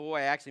story of a boy.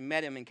 I actually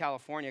met him in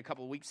California a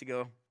couple of weeks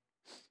ago.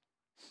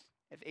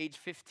 At age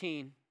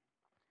 15,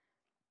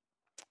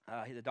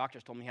 the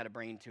doctors told me he had a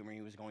brain tumor.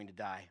 He was going to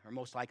die, or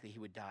most likely he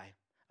would die.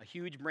 A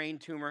huge brain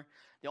tumor.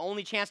 The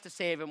only chance to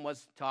save him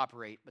was to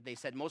operate, but they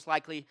said most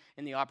likely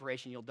in the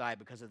operation you'll die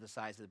because of the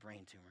size of the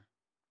brain tumor.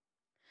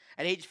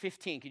 At age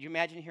 15, could you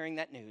imagine hearing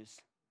that news?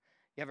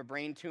 You have a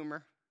brain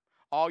tumor.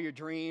 All your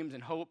dreams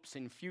and hopes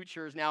and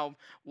futures now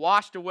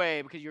washed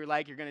away because you're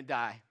going to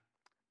die.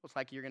 Looks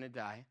like you're going to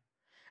die.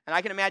 And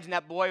I can imagine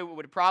that boy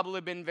would have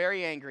probably been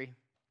very angry.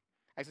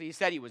 Actually, he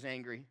said he was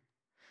angry.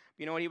 But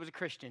you know what? He was a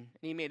Christian,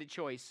 and he made a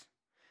choice.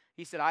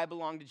 He said, I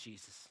belong to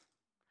Jesus.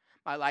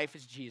 My life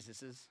is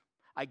Jesus's.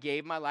 I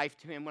gave my life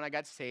to him when I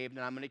got saved,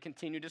 and I'm going to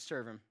continue to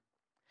serve him.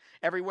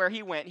 Everywhere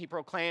he went, he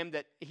proclaimed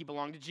that he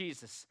belonged to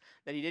Jesus,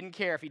 that he didn't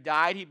care. If he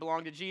died, he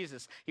belonged to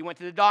Jesus. He went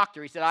to the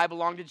doctor. He said, I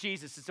belong to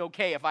Jesus. It's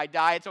okay. If I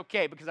die, it's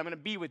okay because I'm going to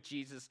be with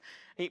Jesus.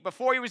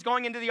 Before he was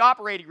going into the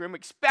operating room,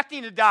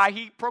 expecting to die,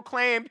 he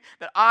proclaimed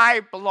that I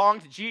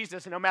belong to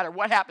Jesus, and no matter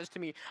what happens to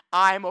me,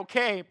 I'm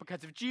okay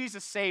because if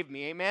Jesus saved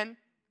me, amen?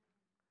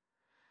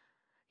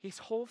 His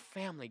whole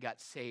family got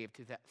saved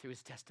through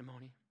his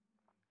testimony.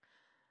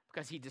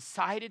 Because he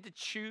decided to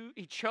choose,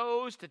 he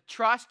chose to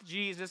trust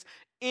Jesus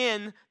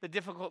in the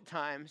difficult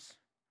times.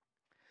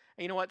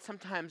 And you know what?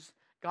 Sometimes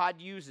God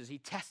he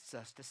tests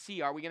us to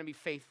see, are we going to be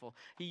faithful?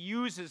 He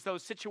uses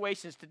those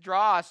situations to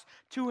draw us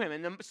to him.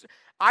 And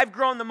I've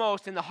grown the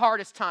most in the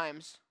hardest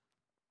times.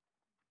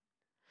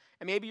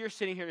 And maybe you're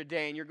sitting here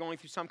today and you're going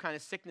through some kind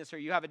of sickness or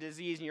you have a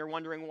disease and you're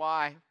wondering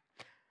why.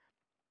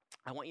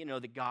 I want you to know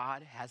that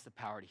God has the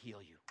power to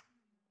heal you.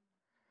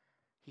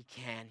 He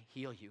can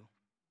heal you.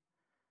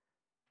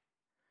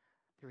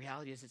 The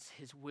reality is it's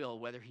his will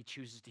whether he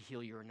chooses to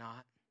heal you or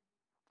not.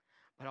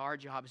 But our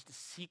job is to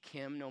seek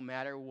him no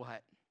matter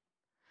what.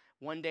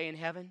 One day in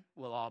heaven,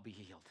 we'll all be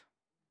healed.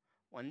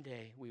 One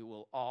day we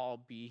will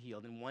all be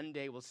healed. And one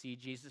day we'll see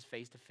Jesus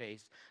face to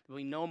face. There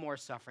will be no more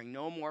suffering,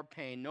 no more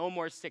pain, no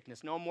more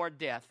sickness, no more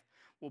death.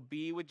 We'll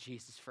be with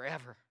Jesus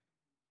forever.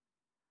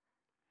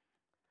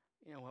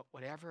 You know what?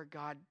 Whatever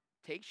God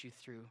takes you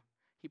through,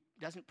 he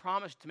doesn't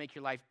promise to make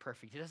your life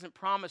perfect. He doesn't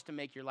promise to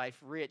make your life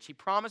rich. He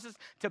promises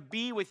to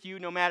be with you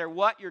no matter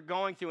what you're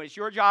going through. And it's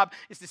your job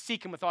is to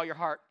seek him with all your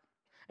heart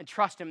and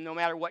trust him no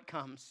matter what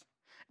comes.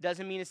 It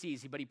doesn't mean it's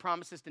easy, but he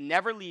promises to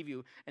never leave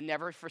you and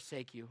never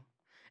forsake you.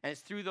 And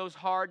it's through those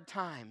hard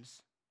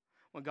times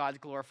when God's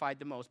glorified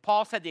the most.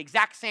 Paul said the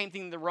exact same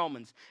thing to the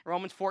Romans. In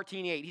Romans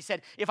 14:8, he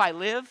said, if I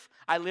live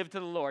to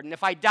the Lord. And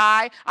if I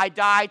die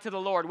to the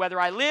Lord. Whether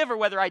I live or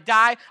whether I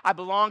die, I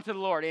belong to the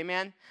Lord.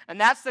 Amen? And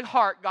that's the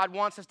heart God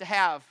wants us to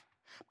have.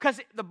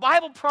 Because the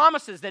Bible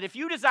promises that if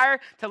you desire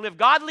to live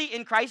godly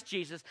in Christ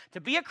Jesus,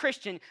 to be a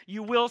Christian,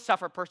 you will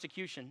suffer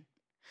persecution.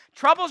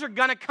 Troubles are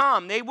going to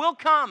come. They will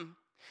come.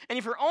 And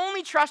if you're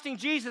only trusting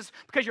Jesus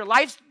because your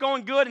life's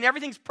going good and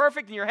everything's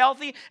perfect and you're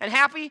healthy and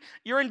happy,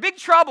 you're in big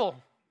trouble.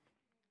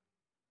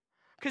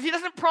 Because he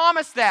doesn't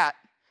promise that.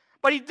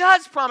 But he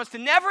does promise to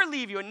never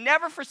leave you and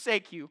never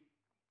forsake you.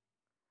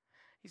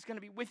 He's going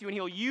to be with you, and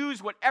he'll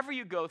use whatever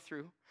you go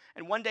through.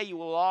 And one day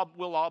we'll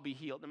all be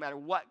healed, no matter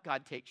what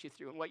God takes you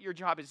through. And what your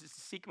job is to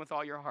seek him with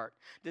all your heart.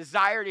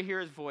 Desire to hear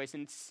his voice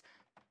and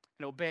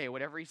obey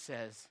whatever he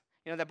says.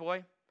 You know that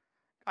boy?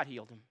 God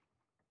healed him.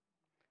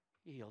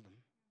 He healed him.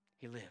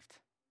 He lived.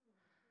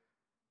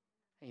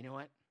 And you know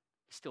what?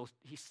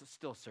 He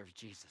still serves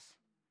Jesus.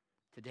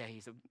 Today,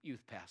 he's a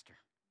youth pastor.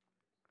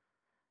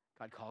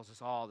 God calls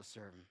us all to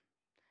serve him.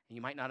 And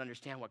you might not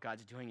understand what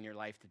God's doing in your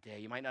life today.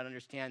 You might not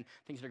understand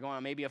things that are going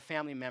on. Maybe a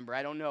family member.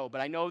 I don't know.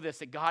 But I know this,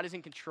 that God is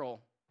in control.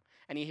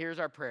 And he hears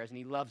our prayers. And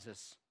he loves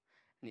us.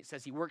 And it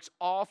says he works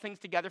all things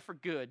together for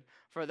good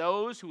for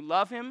those who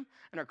love him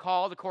and are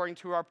called according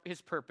to his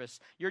purpose.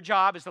 Your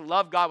job is to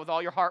love God with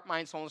all your heart,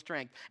 mind, soul, and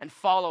strength and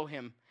follow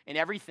him in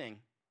everything.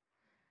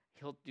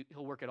 He'll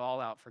work it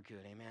all out for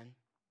good. Amen. And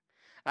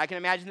I can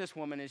imagine this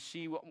woman as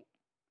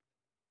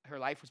her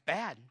life was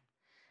bad.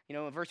 You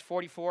know, in verse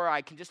 44,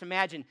 I can just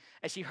imagine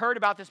as she heard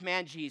about this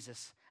man,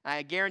 Jesus,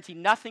 I guarantee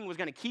nothing was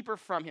going to keep her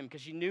from him because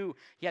she knew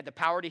he had the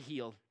power to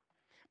heal.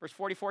 Verse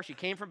 44, she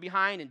came from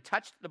behind and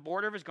touched the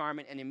border of his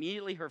garment, and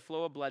immediately her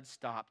flow of blood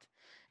stopped.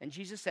 And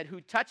Jesus said, "Who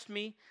touched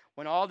me?"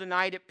 When all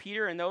denied it,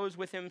 Peter and those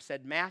with him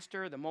said,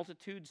 "Master, the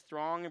multitudes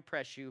throng and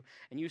press you,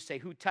 and you say,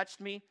 'Who touched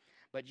me?'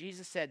 But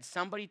Jesus said,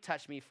 'Somebody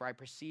touched me, for I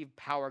perceive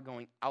power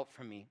going out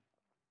from me.'"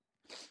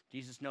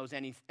 Jesus knows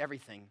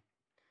everything.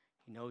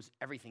 He knows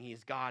everything. He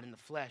is God in the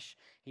flesh.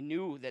 He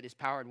knew that his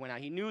power had went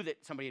out. He knew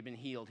that somebody had been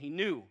healed. He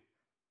knew.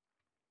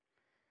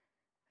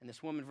 And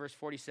this woman, verse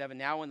 47,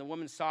 now when the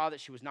woman saw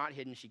that she was not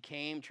hidden, she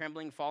came,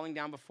 trembling, falling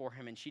down before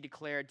him, and she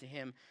declared to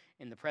him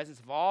in the presence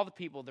of all the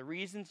people the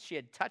reasons she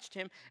had touched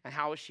him and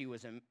how she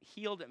was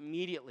healed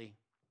immediately.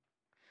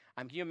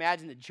 Can you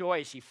imagine the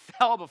joy? She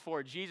fell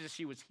before Jesus.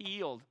 She was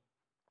healed.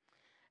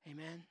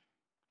 Amen.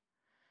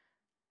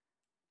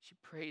 She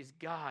praised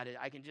God.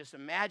 I can just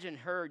imagine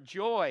her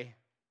joy.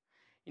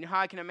 You know how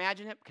I can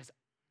imagine it? Because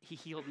he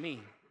healed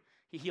me.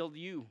 He healed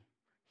you.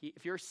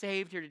 If you're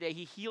saved here today,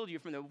 he healed you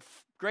from the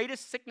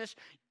greatest sickness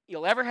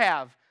you'll ever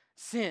have,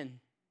 sin.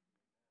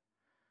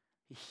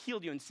 He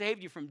healed you and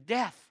saved you from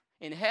death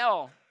in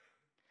hell.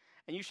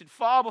 And you should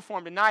fall before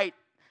him tonight.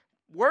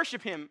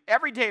 Worship him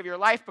every day of your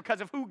life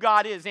because of who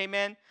God is.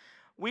 Amen.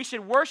 We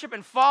should worship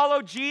and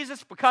follow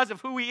Jesus because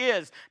of who he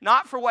is,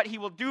 not for what he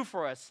will do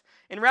for us.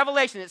 In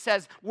Revelation, it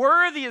says,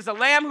 "Worthy is the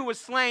Lamb who was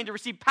slain to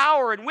receive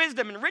power and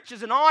wisdom and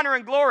riches and honor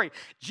and glory."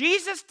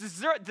 Jesus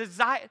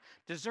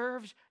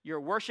deserves your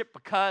worship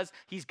because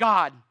he's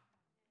God.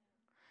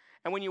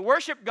 And when you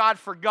worship God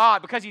for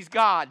God, because he's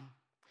God,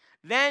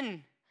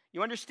 then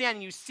you understand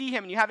and you see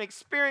him and you have an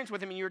experience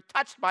with him and you're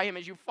touched by him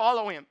as you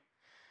follow him.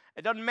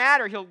 It doesn't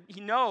matter. He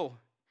know.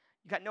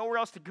 You got nowhere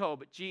else to go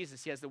but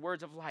Jesus. He has the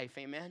words of life.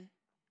 Amen.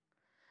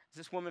 As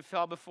this woman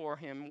fell before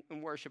him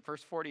in worship,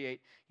 verse 48,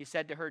 he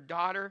said to her,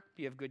 "Daughter,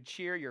 be of good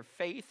cheer. Your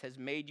faith has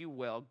made you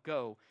well.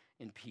 Go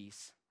in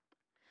peace."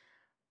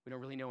 We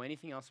don't really know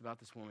anything else about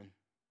this woman,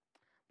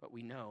 but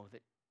we know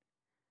that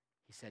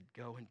he said,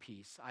 "Go in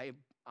peace."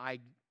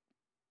 I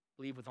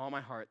believe with all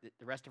my heart that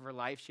the rest of her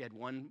life she had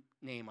one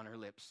name on her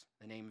lips,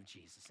 the name of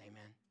Jesus.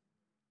 Amen.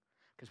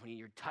 Because when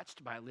you're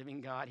touched by a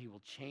living God, he will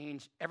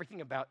change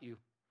everything about you.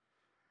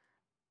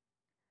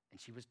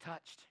 And she was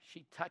touched.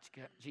 She touched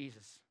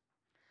Jesus.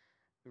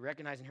 We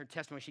recognize in her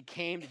testimony, she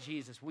came to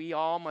Jesus. We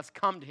all must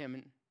come to him.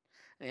 And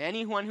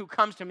anyone who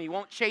comes to me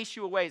won't chase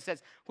you away. It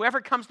says,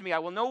 "Whoever comes to me, I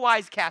will no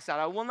wise cast out.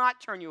 I will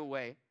not turn you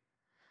away."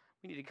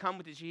 We need to come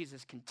with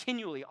Jesus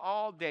continually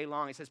all day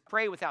long. It says,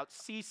 pray without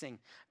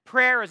ceasing.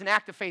 Prayer is an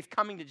act of faith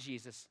coming to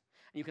Jesus.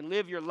 And you can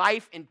live your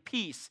life in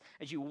peace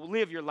as you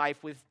live your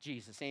life with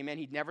Jesus. Amen.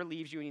 He never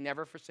leaves you and he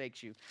never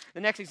forsakes you.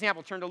 The next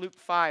example, turn to Luke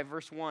 5,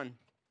 verse 1.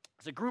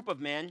 It's a group of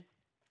men.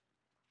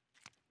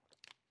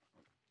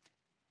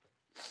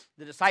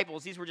 The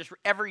disciples, these were just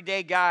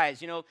everyday guys,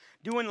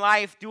 doing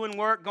life, doing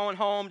work, going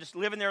home, just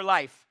living their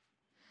life.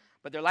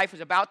 But their life was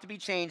about to be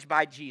changed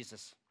by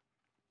Jesus.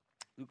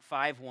 Luke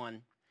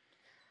 5:1.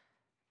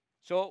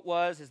 So it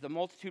was, as the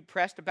multitude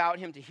pressed about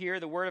him to hear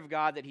the word of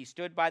God, that he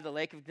stood by the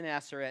lake of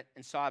Gennesaret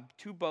and saw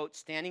 2 boats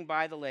standing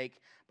by the lake,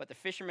 but the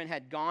fishermen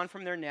had gone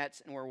from their nets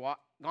and were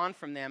gone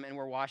from them and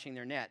were washing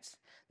their nets.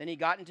 Then he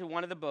got into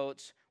one of the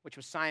boats, which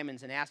was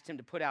Simon's, and asked him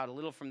to put out a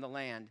little from the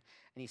land.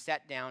 And he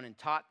sat down and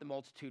taught the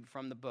multitude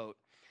from the boat.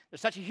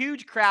 There's such a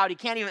huge crowd, he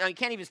can't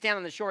even stand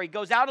on the shore. He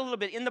goes out a little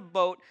bit in the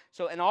boat,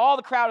 and all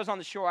the crowd is on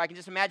the shore. I can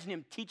just imagine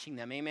him teaching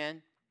them,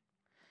 amen?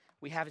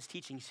 We have his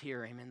teachings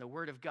here, amen? The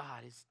word of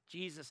God is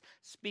Jesus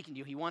speaking to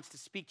you. He wants to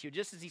speak to you,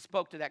 just as he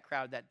spoke to that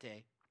crowd that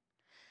day.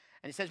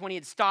 And it says, when he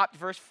had stopped,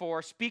 verse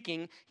 4,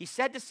 speaking, he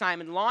said to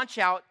Simon, "Launch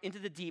out into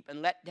the deep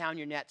and let down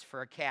your nets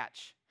for a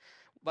catch."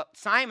 But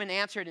Simon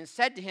answered and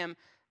said to him,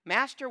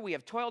 "Master, we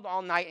have toiled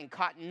all night and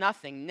caught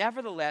nothing.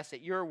 Nevertheless,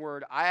 at your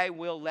word, I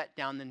will let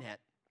down the net."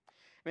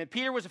 Amen.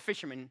 Peter was a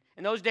fisherman.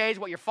 In those days,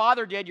 what your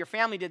father did, your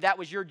family did, that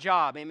was your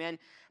job. Amen.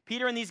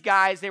 Peter and these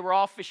guys, they were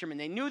all fishermen.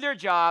 They knew their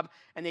job,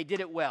 and they did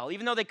it well.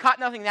 Even though they caught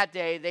nothing that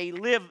day,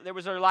 there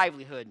was their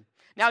livelihood.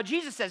 Now,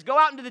 Jesus says, go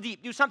out into the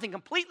deep. Do something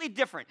completely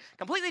different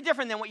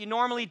than what you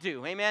normally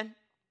do. Amen.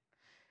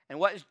 And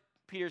what is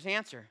Peter's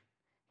answer?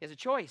 He has a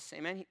choice.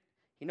 Amen.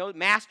 He knows,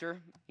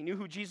 Master. He knew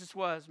who Jesus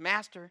was.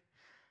 Master,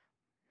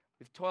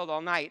 we've toiled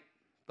all night,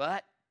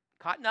 but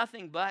caught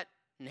nothing, but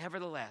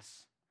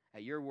nevertheless,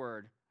 at your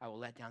word, I will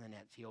let down the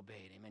nets. He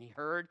obeyed. Amen. He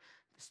heard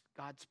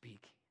God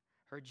speak,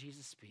 heard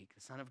Jesus speak,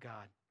 the Son of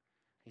God.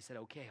 He said,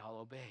 okay, I'll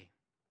obey.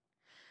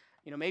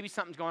 Maybe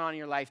something's going on in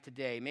your life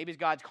today. Maybe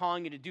God's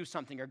calling you to do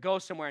something or go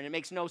somewhere, and it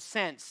makes no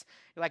sense.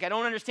 You're like, I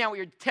don't understand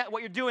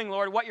what you're doing,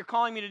 Lord, what you're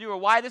calling me to do, or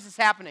why this is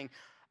happening.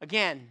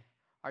 Again,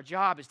 our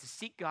job is to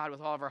seek God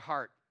with all of our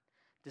heart,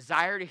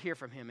 desire to hear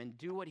from him, and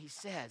do what he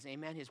says.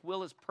 Amen. His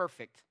will is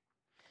perfect.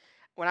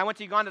 When I went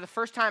to Uganda the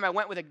first time, I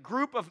went with a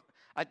group of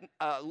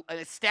an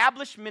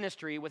established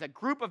ministry with a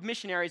group of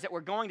missionaries that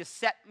were going to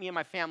set me and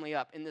my family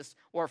up in this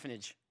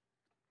orphanage.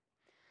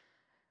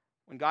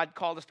 When God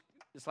called us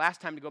this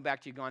last time to go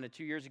back to Uganda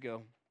 2 years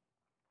ago,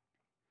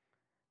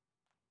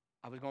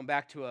 I was going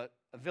back to a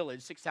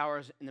village 6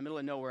 hours in the middle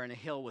of nowhere in a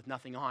hill with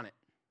nothing on it.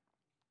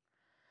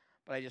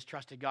 But I just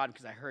trusted God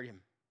because I heard him.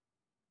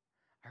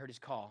 I heard his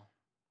call.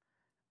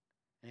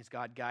 And as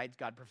God guides,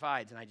 God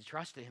provides. And I just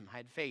trusted him. I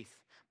had faith.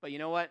 But you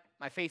know what?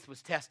 My faith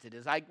was tested.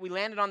 We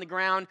landed on the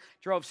ground,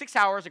 drove 6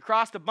 hours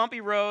across the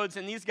bumpy roads,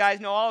 and these guys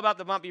know all about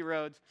the bumpy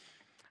roads,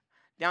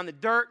 down the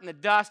dirt and the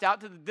dust,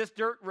 out to this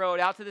dirt road,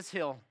 out to this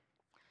hill.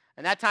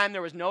 And that time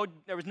there was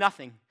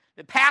nothing.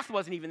 The path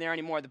wasn't even there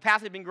anymore. The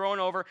path had been grown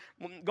over,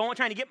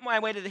 trying to get my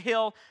way to the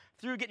hill,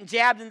 through getting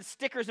jabbed in the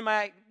stickers in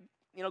my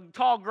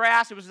tall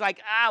grass. It was like,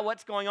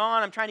 what's going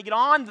on? I'm trying to get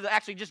on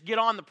actually just get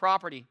on the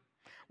property.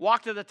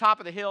 Walk to the top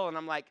of the hill, and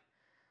I'm like,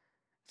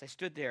 as I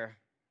stood there,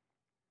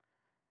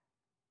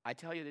 I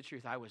tell you the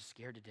truth, I was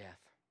scared to death.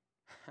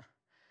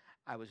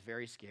 I was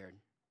very scared.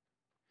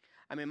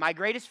 My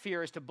greatest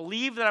fear is to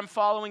believe that I'm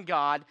following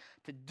God,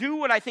 to do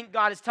what I think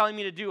God is telling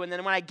me to do, and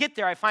then when I get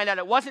there, I find out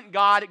it wasn't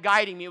God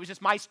guiding me. It was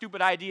just my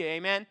stupid idea,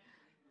 amen?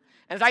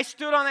 And as I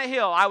stood on that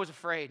hill, I was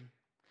afraid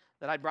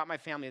that I'd brought my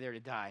family there to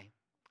die.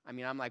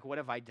 I'm like, what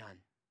have I done?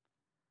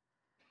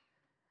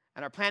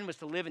 And our plan was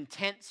to live in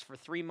tents for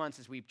 3 months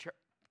as we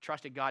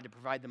trusted God to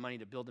provide the money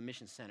to build a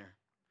mission center.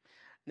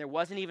 And there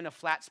wasn't even a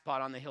flat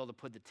spot on the hill to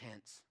put the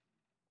tents.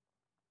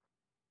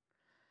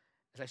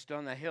 As I stood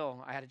on that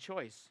hill, I had a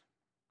choice.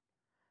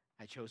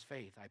 I chose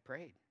faith. I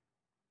prayed.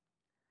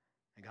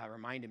 And God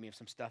reminded me of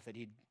some stuff that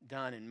he'd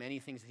done and many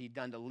things that he'd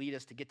done to lead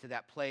us to get to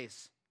that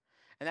place.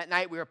 And that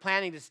night, we were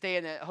planning to stay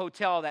in a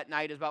hotel that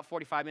night. It was about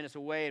 45 minutes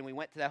away, and we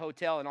went to that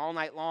hotel, and all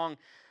night long,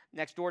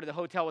 next door to the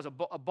hotel was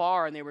a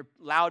bar, and they were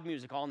loud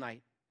music all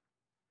night.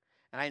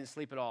 And I didn't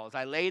sleep at all. As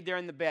I laid there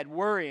in the bed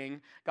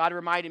worrying, God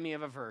reminded me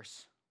of a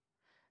verse.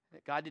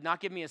 That God did not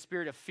give me a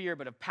spirit of fear,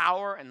 but of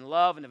power and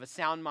love and of a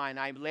sound mind.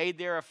 I laid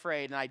there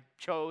afraid, and I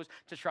chose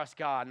to trust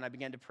God, and I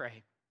began to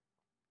pray.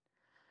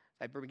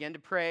 I began to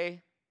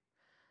pray,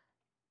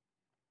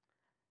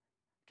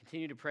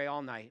 continued to pray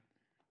all night.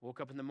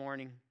 Woke up in the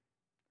morning,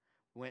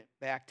 went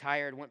back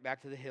tired, went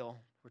back to the hill.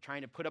 We're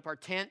trying to put up our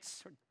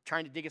tents, we're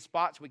trying to dig a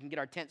spot so we can get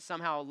our tent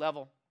somehow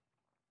level.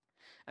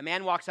 A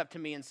man walks up to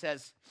me and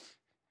says,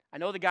 I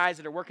know the guys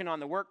that are working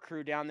on the work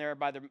crew down there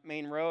by the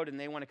main road, and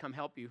they want to come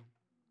help you.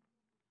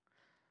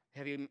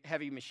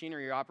 Heavy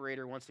machinery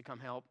operator wants to come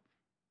help.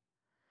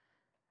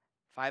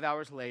 5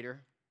 hours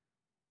later,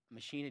 a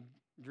machine had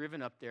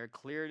driven up there,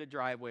 cleared a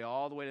driveway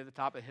all the way to the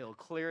top of the hill,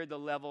 cleared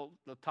the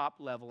top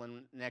level,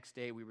 and the next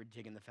day we were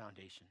digging the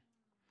foundation.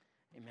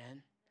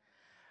 Amen?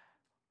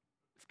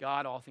 With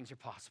God, all things are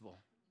possible.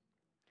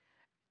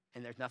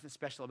 And there's nothing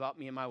special about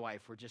me and my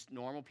wife. We're just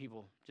normal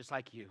people, just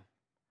like you.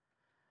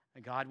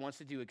 And God wants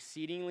to do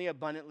exceedingly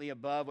abundantly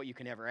above what you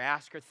can ever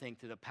ask or think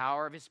through the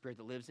power of his Spirit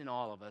that lives in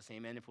all of us.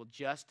 Amen? If we'll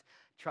just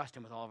trust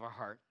him with all of our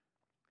heart.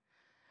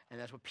 And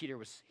that's what Peter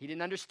was. He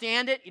didn't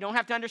understand it. You don't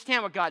have to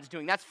understand what God's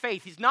doing. That's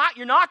faith.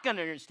 You're not going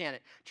to understand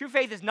it. True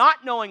faith is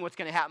not knowing what's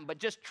going to happen, but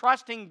just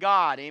trusting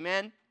God.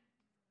 Amen?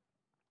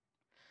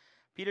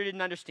 Peter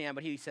didn't understand,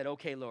 but he said,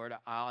 okay, Lord,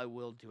 I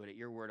will do it. At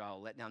your word, I'll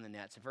let down the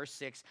nets. In verse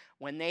 6,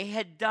 when they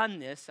had done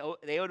this,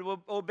 they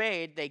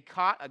obeyed, they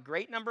caught a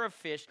great number of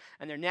fish,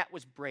 and their net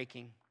was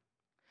breaking.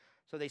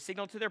 So they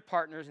signaled to their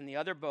partners in the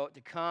other boat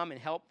to come and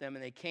help them,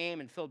 and they came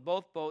and filled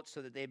both boats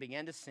so that they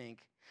began to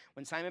sink.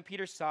 When Simon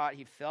Peter saw it,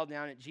 he fell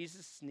down at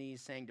Jesus'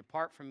 knees, saying,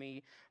 depart from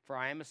me, for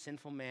I am a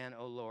sinful man,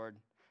 O Lord.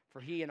 For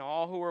he and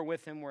all who were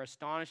with him were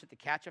astonished at the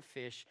catch of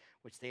fish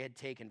which they had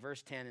taken.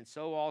 Verse 10, and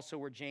so also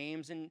were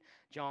James and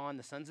John,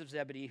 the sons of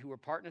Zebedee, who were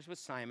partners with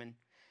Simon.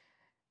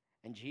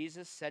 And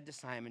Jesus said to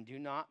Simon, do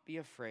not be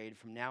afraid.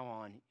 From now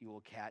on, you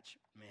will catch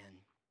men.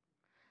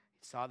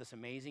 He saw this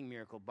amazing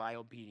miracle by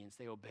obedience.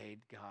 They obeyed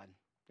God.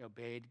 They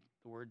obeyed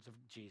the words of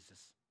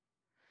Jesus.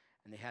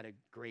 And they had a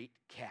great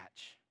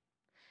catch.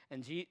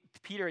 And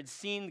Peter had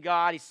seen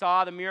God. He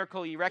saw the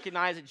miracle. He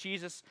recognized that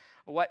Jesus'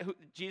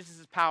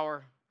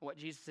 power, what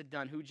Jesus had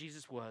done, who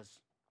Jesus was,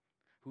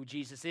 who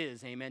Jesus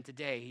is. Amen.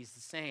 Today, he's the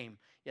same.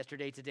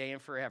 Yesterday, today,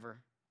 and forever.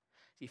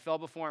 He fell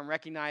before him,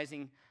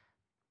 recognizing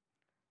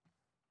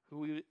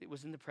who he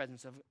was in the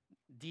presence of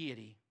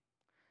deity.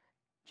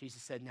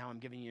 Jesus said, now I'm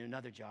giving you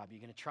another job.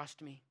 You're going to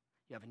trust me.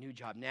 You have a new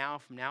job now.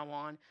 From now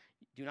on,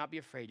 do not be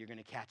afraid. You're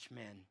going to catch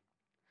men.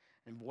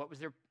 And what's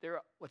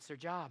their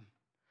job?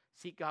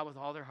 Seek God with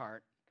all their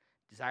heart,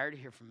 desire to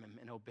hear from him,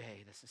 and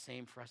obey. That's the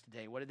same for us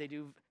today. What did they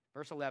do?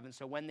 Verse 11,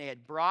 so when they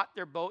had brought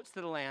their boats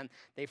to the land,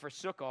 they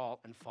forsook all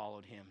and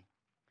followed him.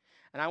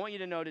 And I want you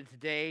to know that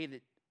today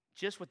that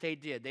just what they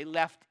did. They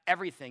left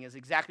everything is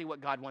exactly what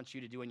God wants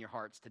you to do in your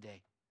hearts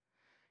today.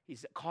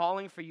 He's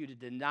calling for you to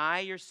deny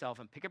yourself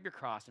and pick up your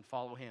cross and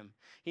follow him.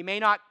 He may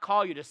not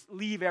call you to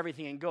leave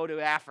everything and go to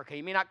Africa.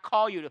 He may not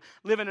call you to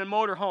live in a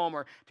motorhome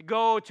or to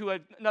go to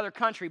another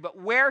country. But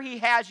where he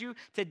has you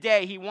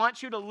today, he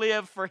wants you to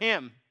live for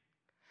him.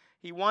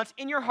 He wants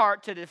in your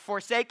heart to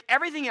forsake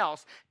everything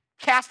else,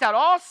 cast out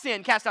all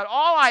sin, cast out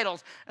all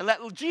idols, and let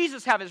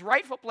Jesus have his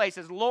rightful place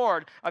as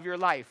Lord of your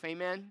life.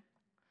 Amen?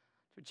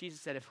 So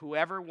Jesus said, if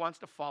whoever wants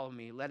to follow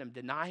me, let him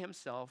deny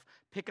himself,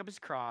 pick up his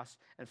cross,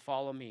 and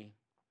follow me.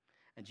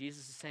 And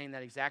Jesus is saying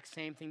that exact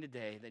same thing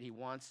today, that he's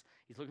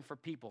looking for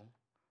people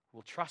who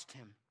will trust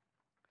him,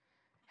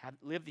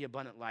 live the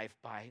abundant life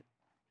by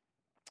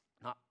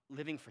not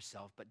living for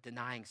self, but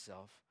denying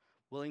self,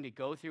 willing to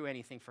go through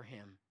anything for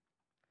him.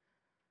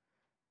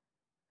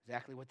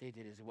 Exactly what they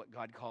did is what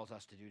God calls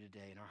us to do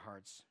today in our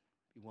hearts.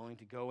 Be willing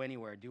to go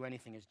anywhere, do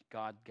anything as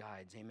God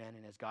guides. Amen.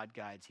 And as God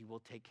guides, he will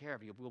take care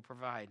of you. He will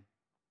provide.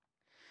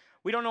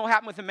 We don't know what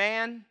happened with the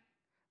man.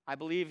 I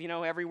believe,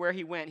 everywhere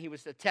he went, he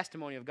was a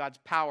testimony of God's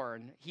power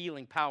and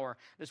healing power.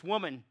 This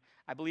woman,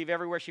 I believe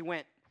everywhere she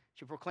went,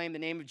 she proclaimed the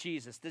name of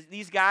Jesus.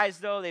 These guys,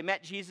 though, they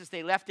met Jesus,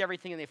 they left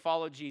everything, and they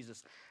followed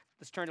Jesus.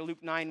 Let's turn to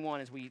Luke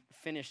 9:1 as we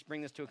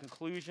bring this to a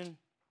conclusion.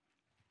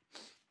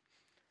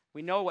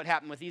 We know what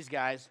happened with these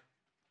guys.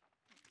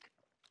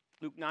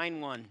 Luke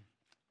 9:1.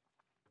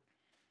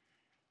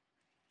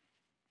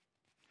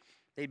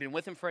 They'd been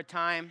with him for a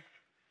time.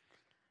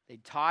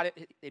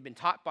 They'd been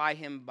taught by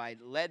him,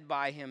 led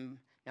by him.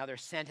 Now they're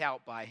sent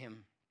out by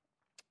him.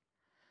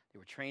 They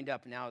were trained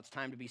up, and now it's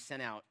time to be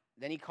sent out.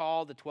 Then he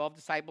called the 12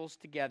 disciples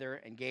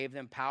together and gave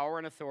them power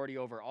and authority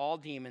over all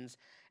demons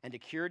and to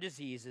cure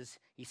diseases.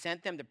 He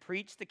sent them to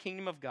preach the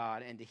kingdom of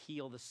God and to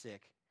heal the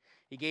sick.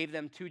 He gave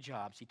them 2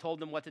 jobs. He told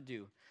them what to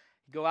do.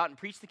 Go out and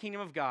preach the kingdom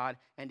of God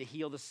and to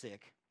heal the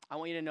sick. I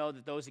want you to know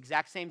that those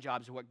exact same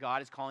jobs are what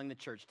God is calling the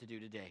church to do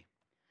today.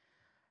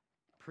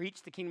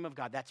 Preach the kingdom of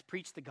God. That's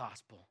preach the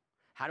gospel.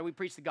 How do we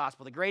preach the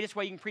gospel? The greatest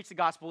way you can preach the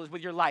gospel is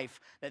with your life.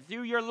 That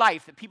through your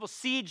life, that people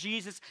see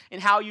Jesus in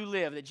how you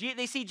live. That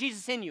they see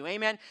Jesus in you.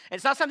 Amen? And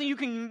it's not something you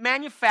can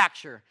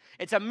manufacture.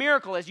 It's a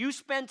miracle. As you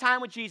spend time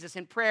with Jesus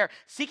in prayer,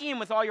 seeking him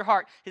with all your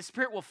heart, his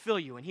Spirit will fill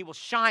you and he will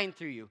shine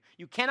through you.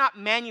 You cannot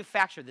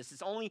manufacture this.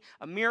 It's only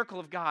a miracle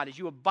of God as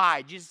you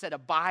abide. Jesus said,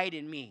 abide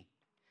in me.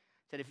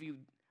 He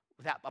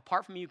said,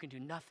 apart from me, you can do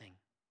nothing.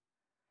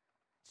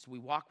 So we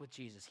walk with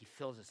Jesus. He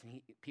fills us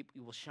and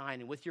you will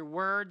shine. And with your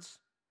words,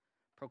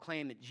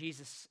 proclaim that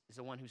Jesus is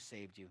the one who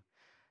saved you.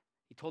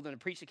 He told them to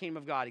preach the kingdom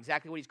of God,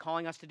 exactly what he's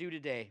calling us to do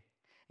today.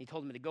 He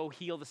told them to go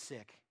heal the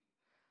sick.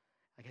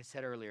 Like I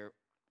said earlier,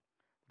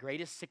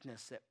 greatest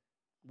sickness that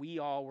we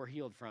all were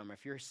healed from,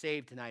 if you're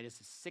saved tonight, is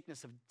the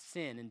sickness of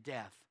sin and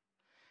death.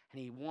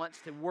 And he wants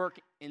to work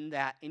in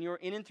that, in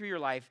and through your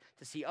life,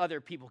 to see other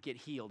people get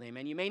healed.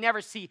 Amen. You may never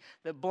see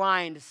the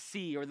blind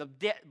see or the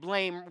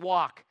lame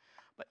walk,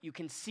 but you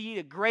can see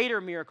a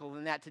greater miracle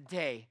than that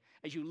today.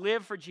 As you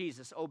live for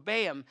Jesus,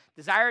 obey him,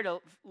 desire to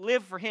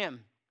live for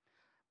him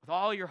with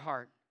all your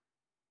heart.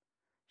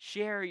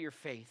 Share your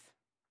faith.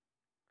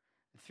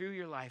 And through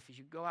your life, as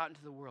you go out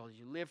into the world, as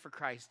you live for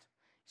Christ,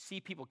 see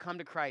people come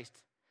to Christ,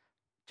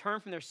 turn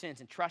from their sins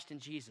and trust in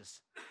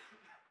Jesus.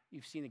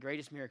 You've seen the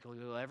greatest miracle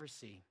you'll ever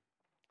see.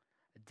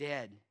 A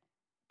dead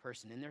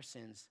person in their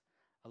sins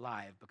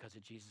alive because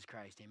of Jesus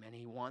Christ. Amen.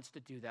 He wants to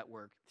do that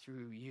work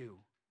through you.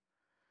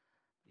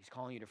 He's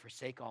calling you to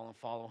forsake all and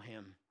follow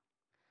him.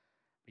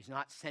 He's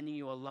not sending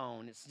you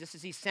alone. It's just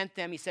as he sent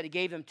them, he said he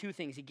gave them 2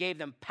 things. He gave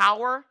them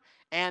power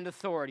and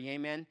authority.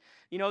 Amen.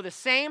 The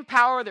same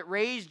power that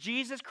raised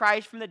Jesus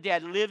Christ from the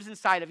dead lives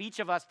inside of each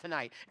of us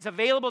tonight. It's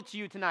available to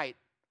you tonight.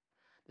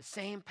 The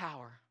same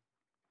power.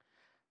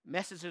 The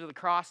message of the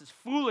cross is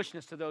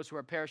foolishness to those who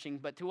are perishing,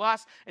 but to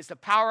us, it's the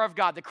power of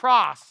God. The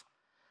cross,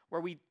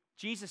 where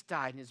Jesus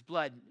died and his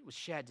blood was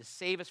shed to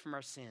save us from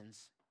our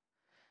sins.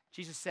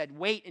 Jesus said,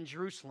 wait in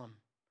Jerusalem.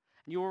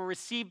 And you will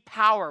receive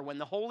power when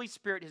the Holy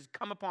Spirit has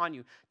come upon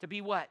you to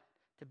be what?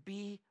 To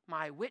be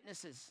my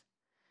witnesses.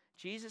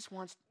 Jesus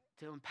wants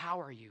to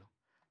empower you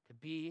to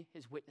be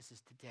his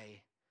witnesses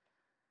today.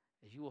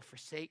 If you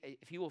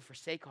will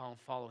forsake all and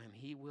follow him,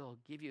 he will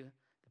give you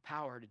the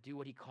power to do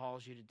what he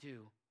calls you to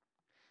do.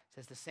 It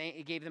says the same.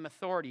 He gave them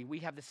authority. We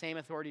have the same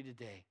authority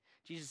today.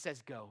 Jesus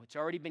says, go. It's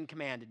already been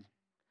commanded.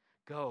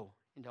 Go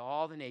into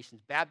all the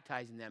nations,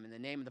 baptizing them in the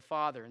name of the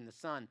Father and the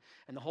Son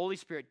and the Holy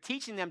Spirit,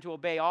 teaching them to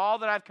obey all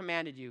that I've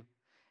commanded you.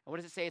 And what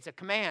does it say? It's a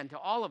command to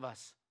all of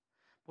us.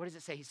 What does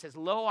it say? He says,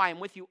 lo, I am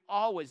with you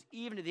always,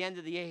 even to the end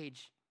of the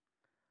age.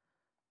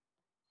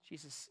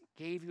 Jesus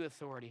gave you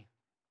authority.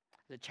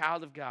 As a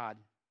child of God,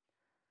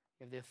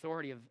 you have the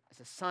authority as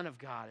a son of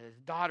God, as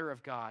a daughter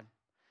of God.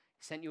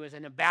 He sent you as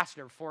an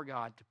ambassador for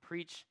God to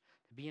preach,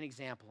 to be an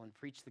example and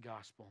preach the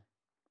gospel.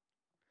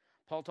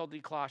 Paul told the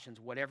Colossians,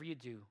 whatever you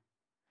do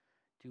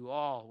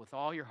all with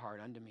all your heart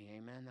unto me.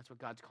 Amen. That's what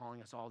God's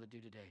calling us all to do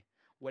today.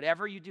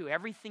 Whatever you do,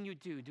 everything you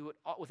do it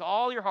with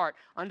all your heart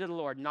unto the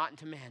Lord, not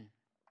unto men.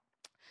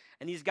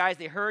 And these guys,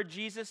 they heard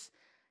Jesus.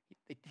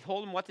 They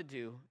told them what to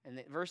do.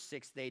 And verse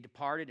 6, they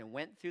departed and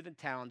went through the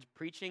towns,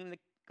 preaching the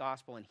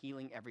gospel and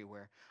healing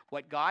everywhere.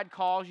 What God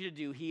calls you to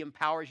do, he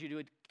empowers you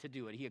to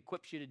do it. He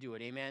equips you to do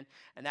it, amen?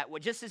 And that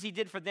just as he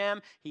did for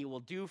them, he will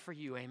do for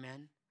you,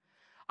 amen?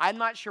 I'm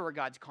not sure where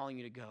God's calling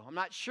you to go. I'm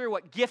not sure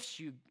what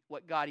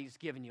God has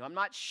given you. I'm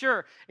not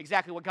sure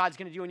exactly what God's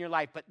going to do in your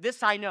life, but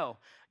this I know.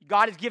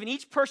 God has given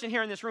each person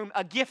here in this room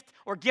a gift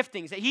or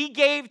giftings that he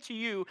gave to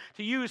you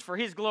to use for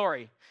his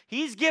glory.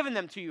 He's given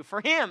them to you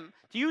for him,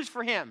 to use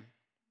for him.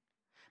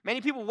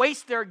 Many people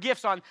waste their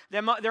gifts on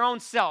their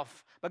own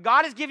self, but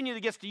God has given you the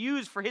gifts to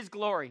use for his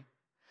glory.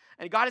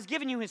 And God has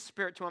given you his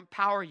Spirit to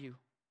empower you.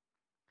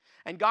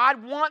 And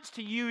God wants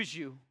to use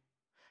you.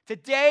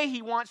 Today,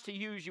 he wants to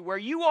use you. Where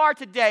you are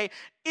today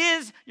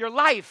is your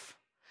life.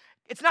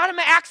 It's not an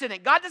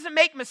accident. God doesn't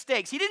make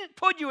mistakes. He didn't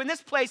put you in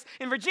this place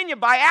in Virginia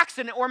by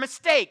accident or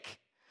mistake.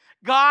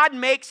 God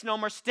makes no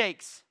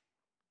mistakes.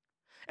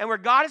 And where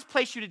God has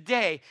placed you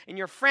today, in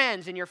your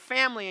friends, in your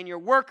family, in your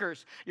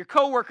workers, your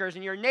co-workers,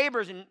 and your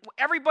neighbors, and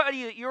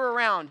everybody that you're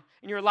around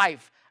in your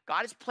life,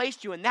 God has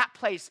placed you in that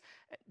place.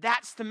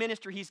 That's the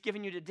ministry he's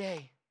given you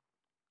today.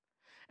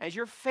 As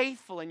you're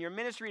faithful in your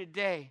ministry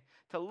today,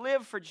 to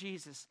live for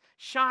Jesus,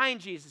 shine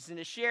Jesus, and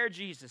to share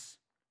Jesus,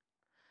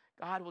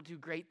 God will do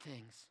great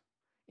things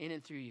in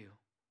and through you.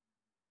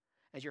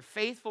 As you're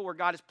faithful where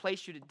God has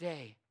placed you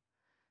today,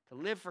 to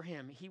live for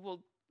him, he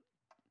will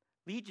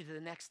lead you to the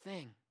next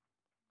thing.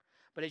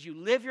 But as you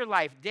live your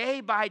life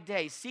day by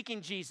day,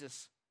 seeking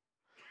Jesus,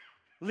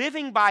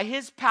 living by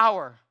his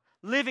power,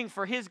 living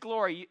for his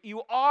glory,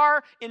 you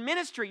are in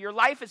ministry. Your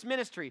life is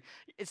ministry.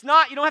 It's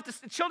not, you don't have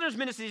to, children's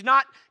ministry is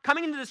not,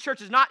 coming into this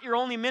church is not your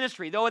only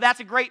ministry, though that's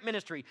a great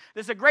ministry.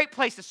 This is a great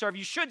place to serve.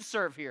 You should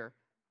serve here.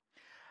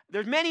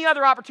 There's many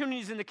other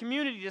opportunities in the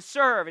community to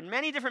serve, and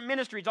many different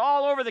ministries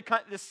all over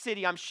the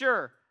city, I'm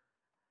sure.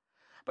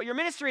 But your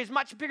ministry is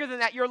much bigger than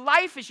that. Your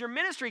life is your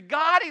ministry.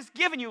 God has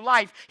given you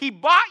life. He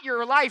bought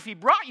your life. He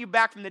brought you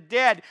back from the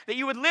dead that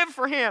you would live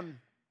for him.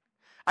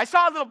 I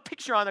saw a little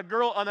picture on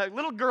a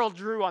little girl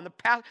drew on the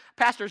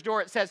pastor's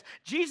door. It says,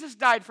 Jesus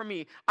died for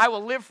me. I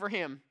will live for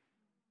him.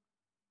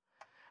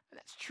 And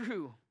that's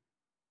true.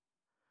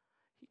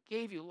 He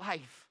gave you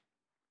life.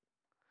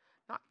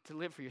 Not to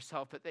live for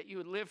yourself, but that you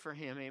would live for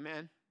him.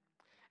 Amen.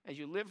 As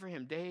you live for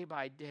him day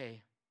by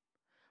day.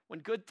 When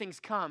good things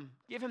come,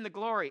 give him the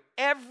glory.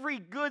 Every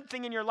good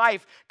thing in your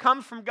life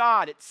comes from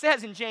God. It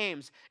says in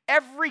James,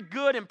 every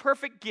good and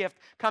perfect gift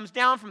comes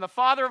down from the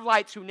Father of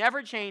lights who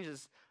never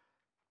changes.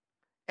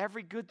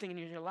 Every good thing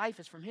in your life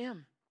is from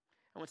him.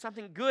 And when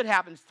something good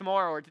happens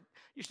tomorrow,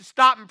 you should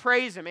stop and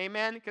praise him,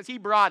 amen, because he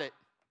brought it.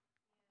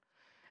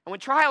 And when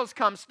trials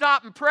come,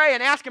 stop and pray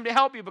and ask him to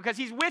help you because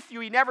he's with you.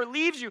 He never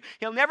leaves you.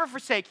 He'll never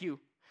forsake you.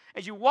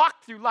 As you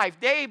walk through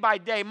life day by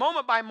day,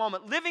 moment by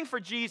moment, living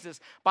for Jesus,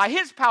 by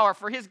his power,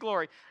 for his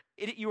glory,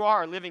 you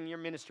are living your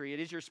ministry.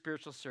 It is your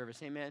spiritual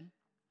service, amen.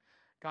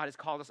 God has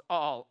called us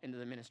all into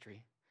the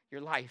ministry.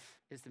 Your life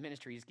is the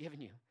ministry he's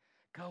given you.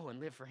 Go and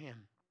live for him.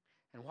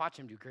 And watch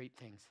him do great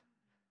things.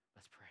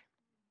 Let's pray.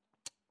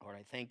 Lord,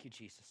 I thank you,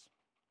 Jesus.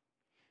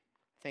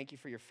 Thank you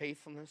for your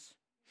faithfulness.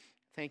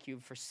 Thank you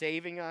for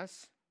saving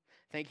us.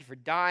 Thank you for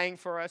dying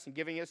for us and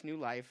giving us new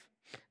life.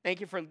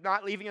 Thank you for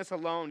not leaving us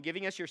alone,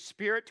 giving us your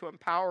Spirit to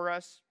empower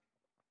us.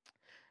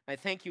 I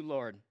thank you,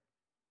 Lord.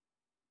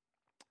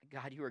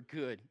 God, you are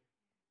good.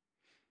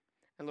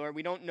 And Lord,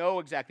 we don't know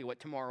exactly what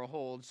tomorrow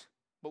holds,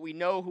 but we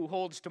know who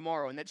holds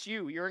tomorrow, and that's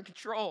you. You're in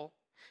control.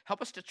 Help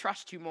us to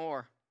trust you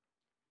more.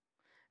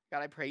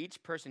 God, I pray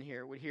each person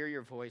here would hear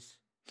your voice,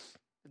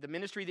 the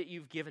ministry that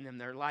you've given them,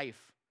 their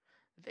life,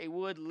 that they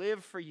would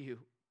live for you.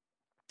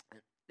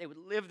 They would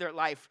live their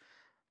life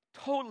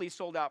totally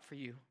sold out for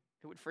you.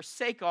 They would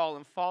forsake all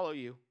and follow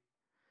you.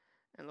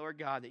 And Lord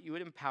God, that you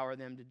would empower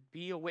them to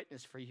be a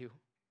witness for you.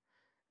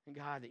 And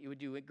God, that you would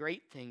do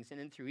great things in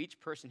and through each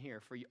person here,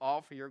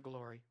 all for your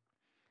glory.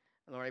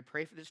 And Lord, I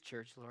pray for this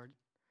church, Lord.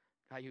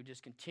 God, you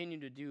just continue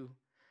to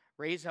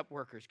raise up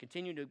workers,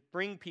 continue to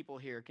bring people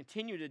here,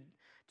 continue to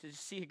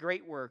see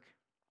great work.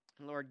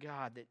 And Lord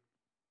God, that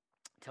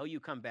until you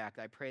come back,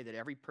 I pray that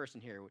every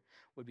person here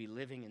would be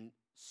living and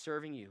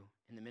serving you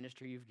in the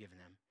ministry you've given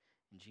them.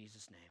 In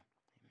Jesus' name,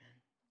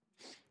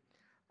 amen.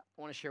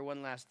 I want to share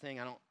one last thing.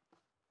 I'm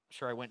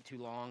sure I went too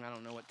long. I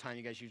don't know what time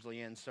you guys usually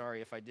end. Sorry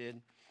if I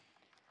did.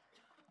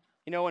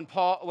 You know,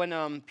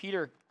 when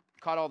Peter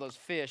caught all those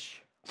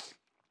fish,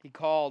 he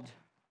called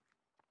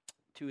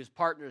to his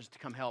partners to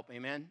come help.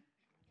 Amen.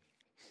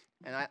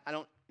 And I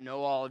don't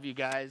know all of you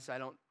guys.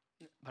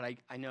 But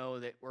I know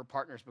that we're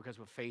partners because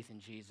of faith in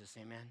Jesus.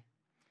 Amen.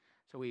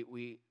 So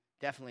we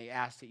definitely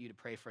ask that you to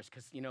pray for us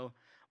because, you know,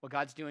 what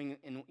God's doing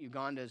in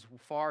Uganda is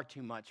far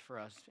too much for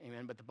us.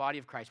 Amen. But the body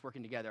of Christ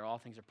working together, all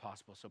things are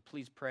possible. So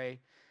please pray.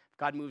 If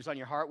God moves on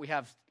your heart, we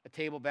have a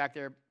table back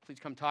there. Please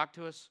come talk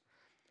to us.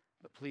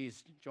 But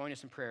please join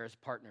us in prayer as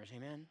partners.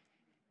 Amen.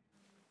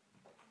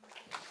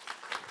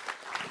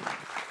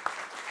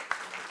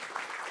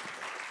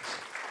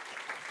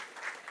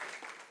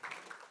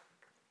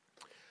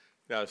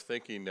 Now, I was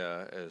thinking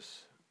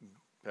as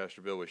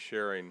Pastor Bill was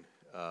sharing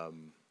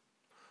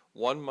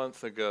 1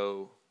 month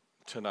ago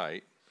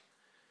tonight,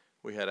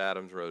 we had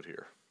Adams Road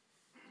here.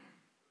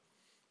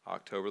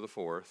 October the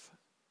 4th.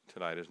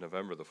 Tonight is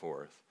November the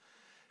 4th.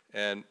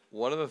 And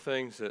one of the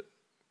things that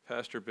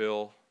Pastor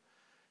Bill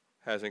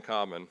has in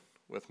common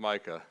with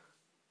Micah,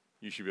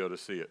 you should be able to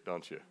see it,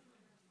 don't you?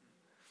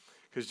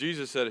 Because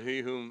Jesus said,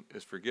 he whom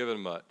is forgiven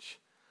much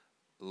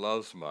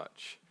loves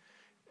much.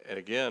 And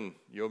again,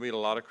 you'll meet a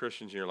lot of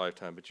Christians in your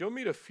lifetime, but you'll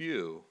meet a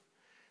few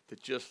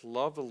that just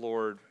love the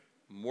Lord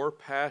more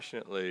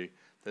passionately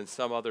than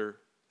some other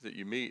that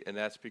you meet, and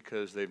that's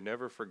because they've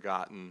never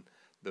forgotten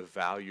the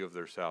value of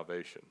their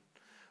salvation.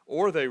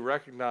 Or they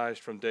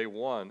recognized from day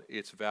one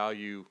its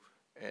value,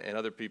 and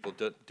other people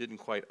didn't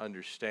quite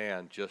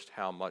understand just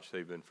how much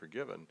they've been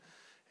forgiven.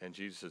 And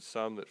Jesus said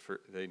some that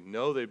they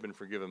know they've been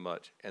forgiven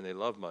much, and they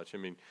love much. I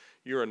mean,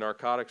 you're a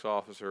narcotics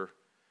officer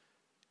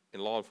in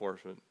law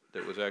enforcement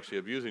that was actually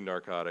abusing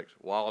narcotics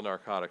while a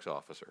narcotics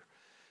officer.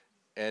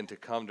 And to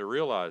come to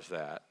realize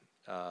that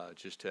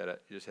just had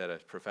a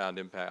profound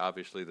impact.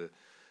 Obviously, the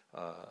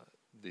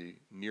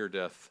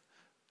near-death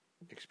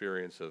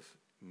experience of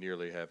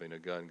nearly having a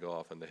gun go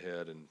off in the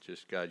head, and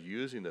just God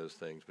using those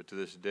things. But to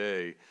this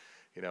day,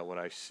 when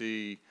I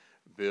see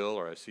Bill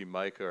or I see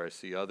Micah or I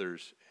see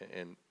others,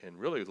 and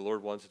really the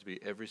Lord wants it to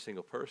be every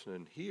single person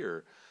in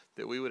here,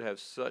 that we would have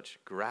such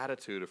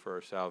gratitude for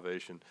our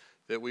salvation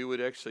that we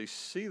would actually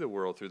see the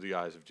world through the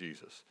eyes of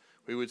Jesus.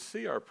 We would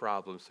see our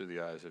problems through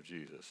the eyes of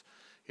Jesus.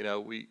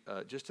 We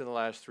just in the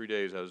last 3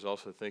 days, I was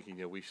also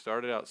thinking, we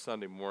started out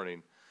Sunday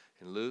morning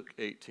in Luke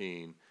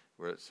 18,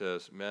 where it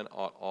says, men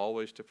ought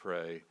always to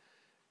pray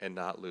and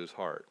not lose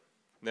heart.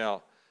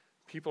 Now,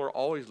 people are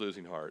always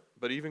losing heart,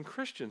 but even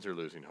Christians are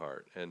losing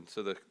heart. And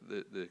so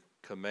the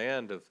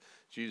command of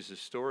Jesus'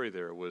 story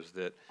there was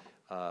that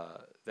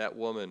that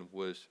woman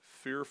was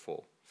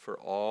fearful for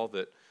all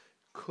that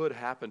could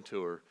happen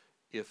to her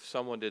if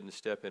someone didn't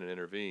step in and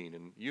intervene.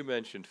 And you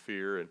mentioned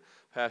fear, and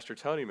Pastor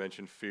Tony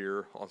mentioned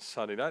fear on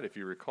Sunday night, if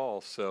you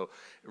recall. So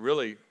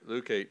really,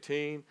 Luke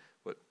 18,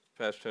 what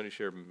Pastor Tony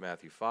shared in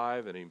Matthew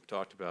 5, and he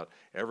talked about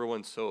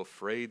everyone's so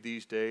afraid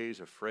these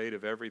days, afraid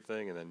of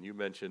everything. And then you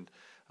mentioned,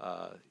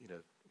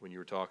 when you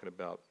were talking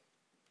about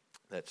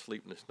that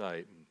sleepless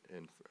night,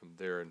 and from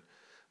there in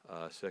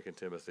 2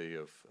 Timothy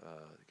of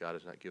God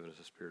has not given us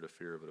a spirit of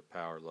fear, but a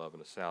power, love,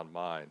 and a sound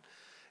mind.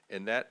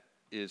 And that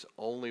is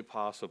only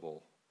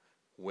possible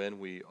when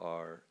we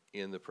are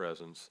in the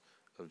presence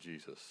of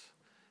Jesus.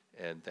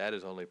 And that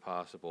is only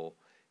possible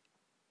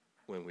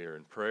when we are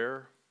in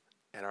prayer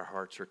and our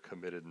hearts are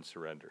committed and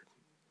surrendered.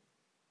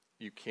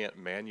 You can't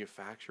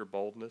manufacture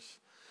boldness.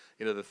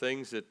 The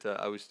things that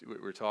we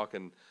were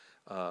talking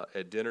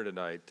at dinner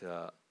tonight,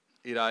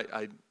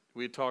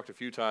 we had talked a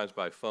few times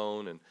by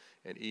phone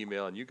and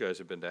email, and you guys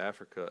have been to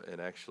Africa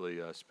and actually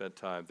spent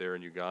time there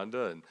in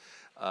Uganda.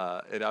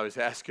 And I was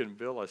asking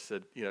Bill, I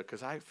said,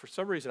 because for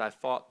some reason I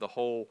thought the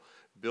whole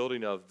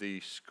building of the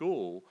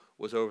school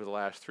was over the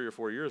last 3 or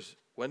 4 years.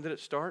 When did it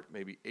start?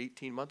 Maybe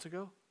 18 months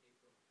ago?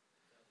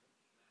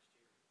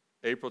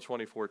 April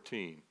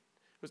 2014.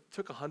 It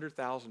took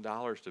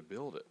 $100,000 to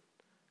build it.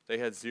 They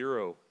had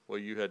zero. Well,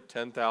 you had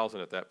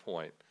 10,000 at that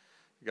point.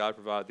 God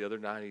provided the other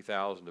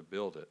 90,000 to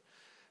build it.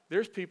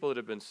 There's people that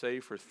have been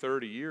saved for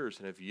 30 years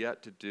and have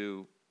yet to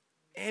do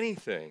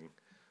anything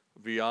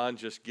beyond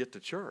just get to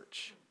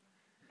church.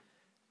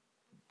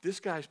 This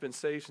guy's been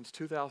saved since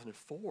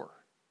 2004.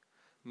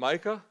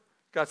 Micah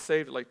got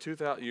saved at like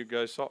 2000. You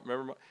guys saw,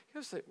 remember?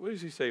 What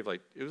was he saved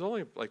like? It was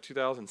only like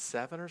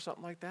 2007 or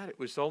something like that. It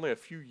was only a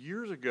few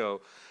years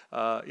ago.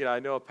 I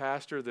know a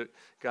pastor that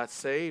got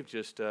saved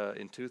just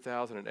in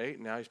 2008,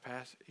 and now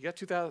he got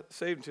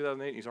saved in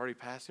 2008, and he's already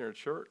pastoring a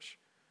church,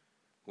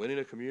 winning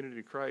a community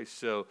to Christ.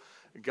 So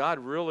God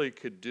really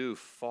could do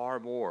far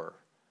more.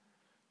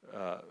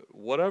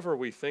 Whatever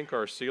we think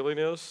our ceiling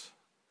is,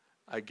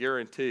 I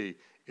guarantee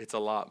it's a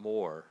lot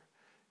more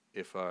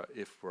if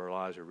our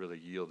lives are really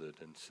yielded.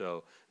 And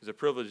so it's a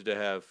privilege to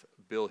have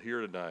Bill here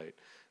tonight.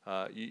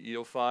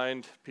 You'll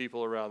find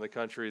people around the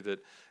country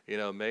that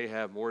may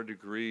have more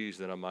degrees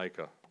than a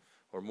Micah,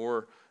 or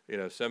more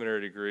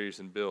seminary degrees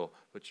than Bill,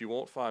 but you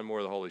won't find more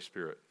of the Holy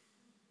Spirit.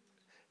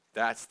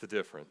 That's the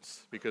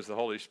difference, because the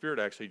Holy Spirit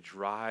actually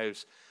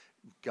drives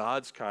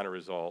God's kind of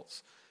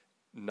results.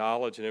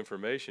 Knowledge and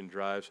information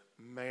drives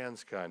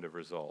man's kind of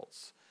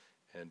results.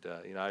 And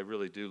I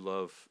really do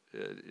love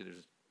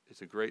it.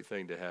 It's a great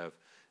thing to have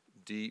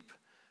deep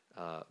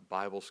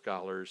Bible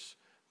scholars.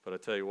 But I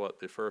tell you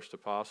what, the first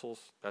apostles,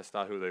 that's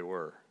not who they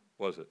were,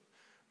 was it?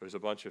 It was a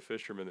bunch of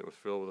fishermen that was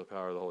filled with the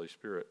power of the Holy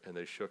Spirit, and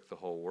they shook the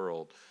whole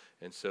world.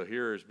 And so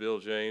here is Bill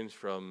James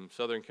from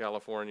Southern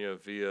California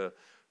via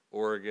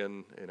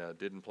Oregon,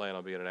 didn't plan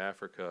on being in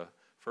Africa.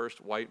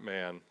 First white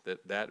man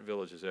that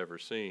village has ever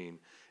seen.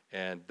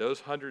 And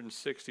those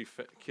 160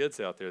 kids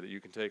out there that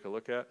you can take a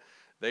look at,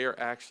 they are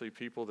actually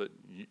people that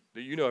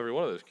you know every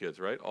one of those kids,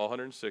 right? All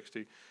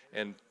 160.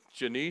 And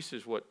Janice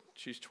is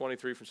she's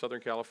 23 from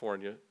Southern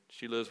California.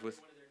 She lives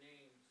with,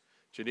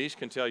 Janice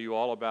can tell you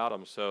all about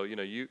them. So,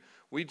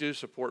 we do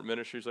support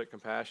ministries like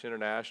Compassion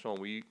International,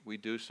 and we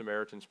do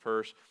Samaritan's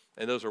Purse,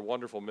 and those are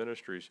wonderful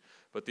ministries.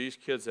 But these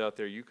kids out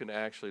there, you can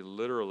actually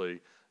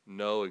literally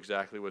know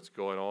exactly what's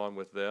going on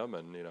with them,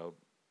 and,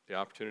 the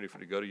opportunity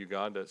to go to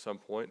Uganda at some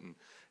point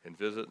and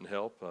visit and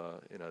help.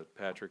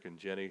 Patrick and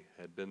Jenny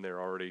had been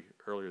there already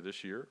earlier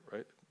this year,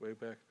 right? Way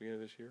back at the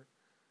beginning of this year.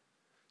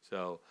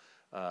 So,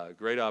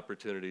 great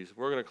opportunities.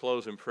 We're going to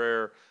close in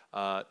prayer.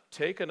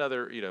 Take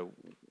another,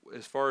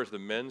 as far as the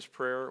men's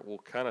prayer, we'll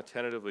kind of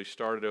tentatively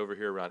start it over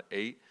here around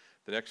 8,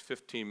 the next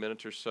 15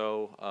 minutes or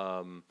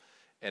so.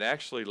 And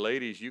actually,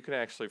 ladies, you can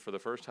actually, for the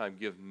first time,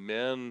 give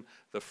men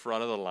the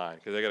front of the line,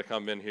 because they got to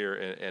come in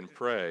here and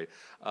pray.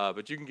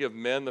 But you can give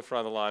men the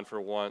front of the line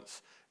for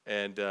once.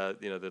 And,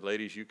 the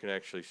ladies, you can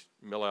actually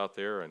mill out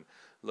there and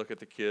look at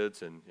the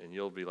kids, and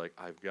you'll be like,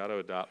 I've got to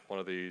adopt one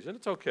of these. And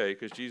it's okay,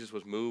 because Jesus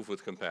was moved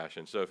with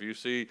compassion. So if you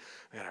see,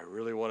 man, I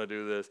really want to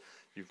do this,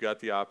 you've got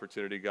the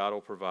opportunity. God will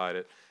provide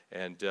it.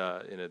 And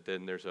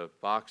then there's a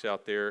box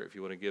out there if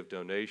you want to give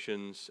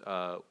donations.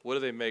 What do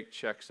they make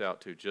checks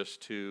out to?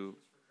 Just to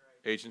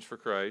Agents for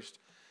Christ.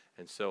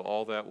 And so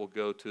all that will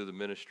go to the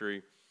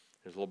ministry.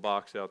 There's a little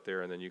box out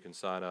there, and then you can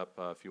sign up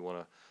if you want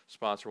to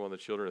sponsor one of the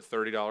children at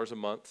 $30 a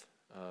month,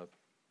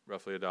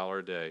 roughly $1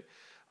 a day.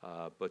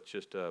 But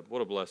just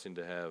what a blessing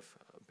to have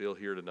Bill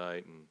here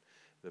tonight and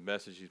the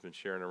message he's been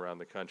sharing around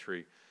the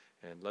country.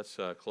 And let's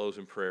close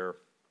in prayer.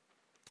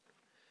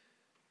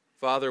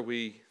 Father,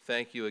 we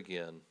thank you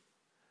again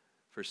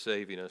for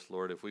saving us,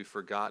 Lord. If we've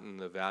forgotten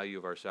the value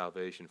of our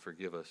salvation,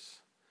 forgive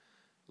us.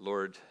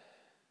 Lord,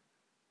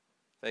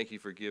 thank you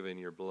for giving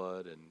your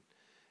blood and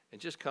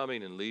just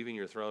coming and leaving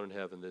your throne in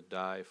heaven to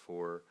die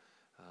for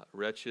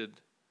wretched,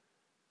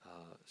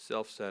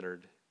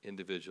 self-centered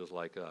individuals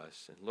like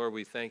us. And Lord,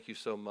 we thank you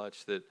so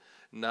much that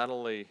not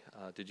only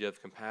did you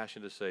have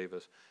compassion to save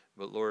us,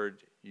 but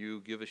Lord,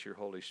 you give us your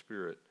Holy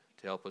Spirit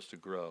to help us to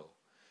grow.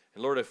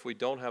 And Lord, if we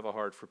don't have a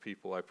heart for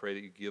people, I pray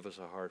that you give us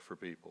a heart for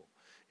people.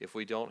 If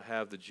we don't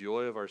have the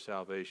joy of our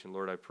salvation,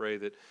 Lord, I pray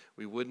that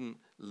we wouldn't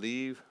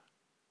leave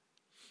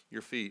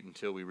your feet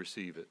until we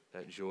receive it,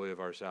 that joy of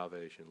our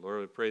salvation.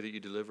 Lord, I pray that you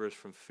deliver us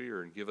from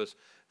fear and give us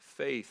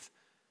faith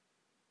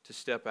to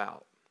step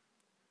out,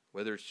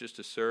 whether it's just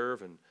to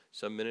serve in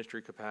some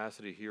ministry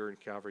capacity here in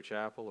Calvary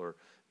Chapel, or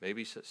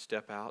maybe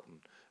step out and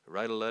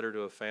write a letter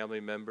to a family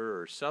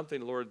member or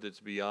something, Lord,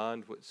 that's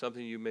beyond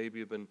something you maybe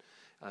have been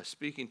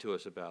speaking to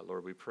us about.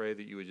 Lord, we pray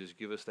that you would just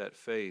give us that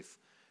faith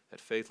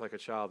like a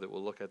child that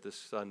we'll look at this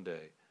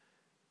Sunday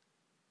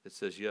that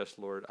says, yes,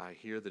 Lord, I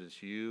hear that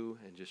it's you,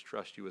 and just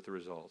trust you with the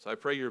results. I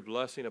pray your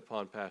blessing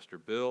upon Pastor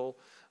Bill,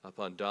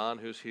 upon Don,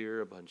 who's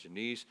here, upon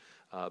Janice,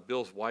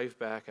 Bill's wife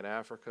back in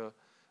Africa,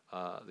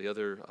 the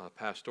other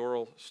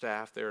pastoral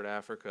staff there in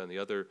Africa, and the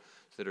other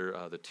that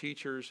are the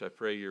teachers. I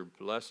pray your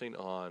blessing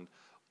on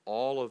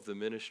all of the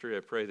ministry.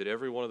 I pray that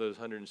every one of those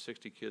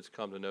 160 kids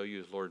come to know you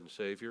as Lord and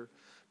Savior.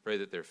 Pray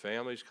that their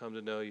families come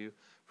to know you.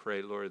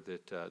 Pray, Lord,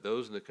 that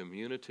those in the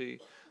community,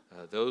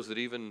 those that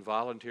even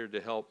volunteered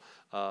to help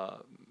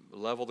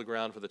level the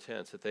ground for the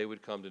tents, that they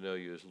would come to know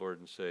you as Lord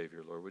and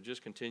Savior. Lord, we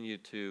just continue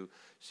to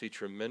see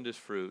tremendous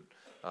fruit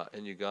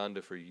in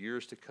Uganda for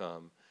years to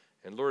come.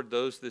 And Lord,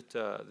 those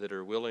that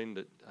are willing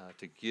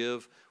to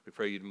give, we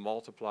pray you'd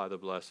multiply the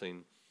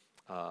blessing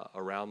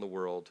around the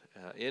world.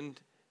 And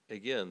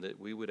again, that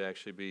we would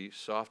actually be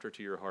softer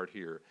to your heart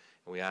here.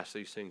 And we ask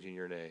these things in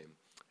your name.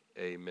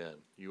 Amen.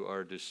 You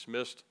are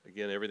dismissed.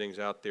 Again, everything's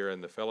out there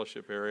in the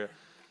fellowship area.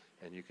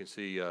 And you can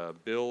see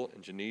Bill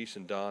and Janice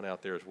and Don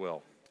out there as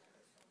well.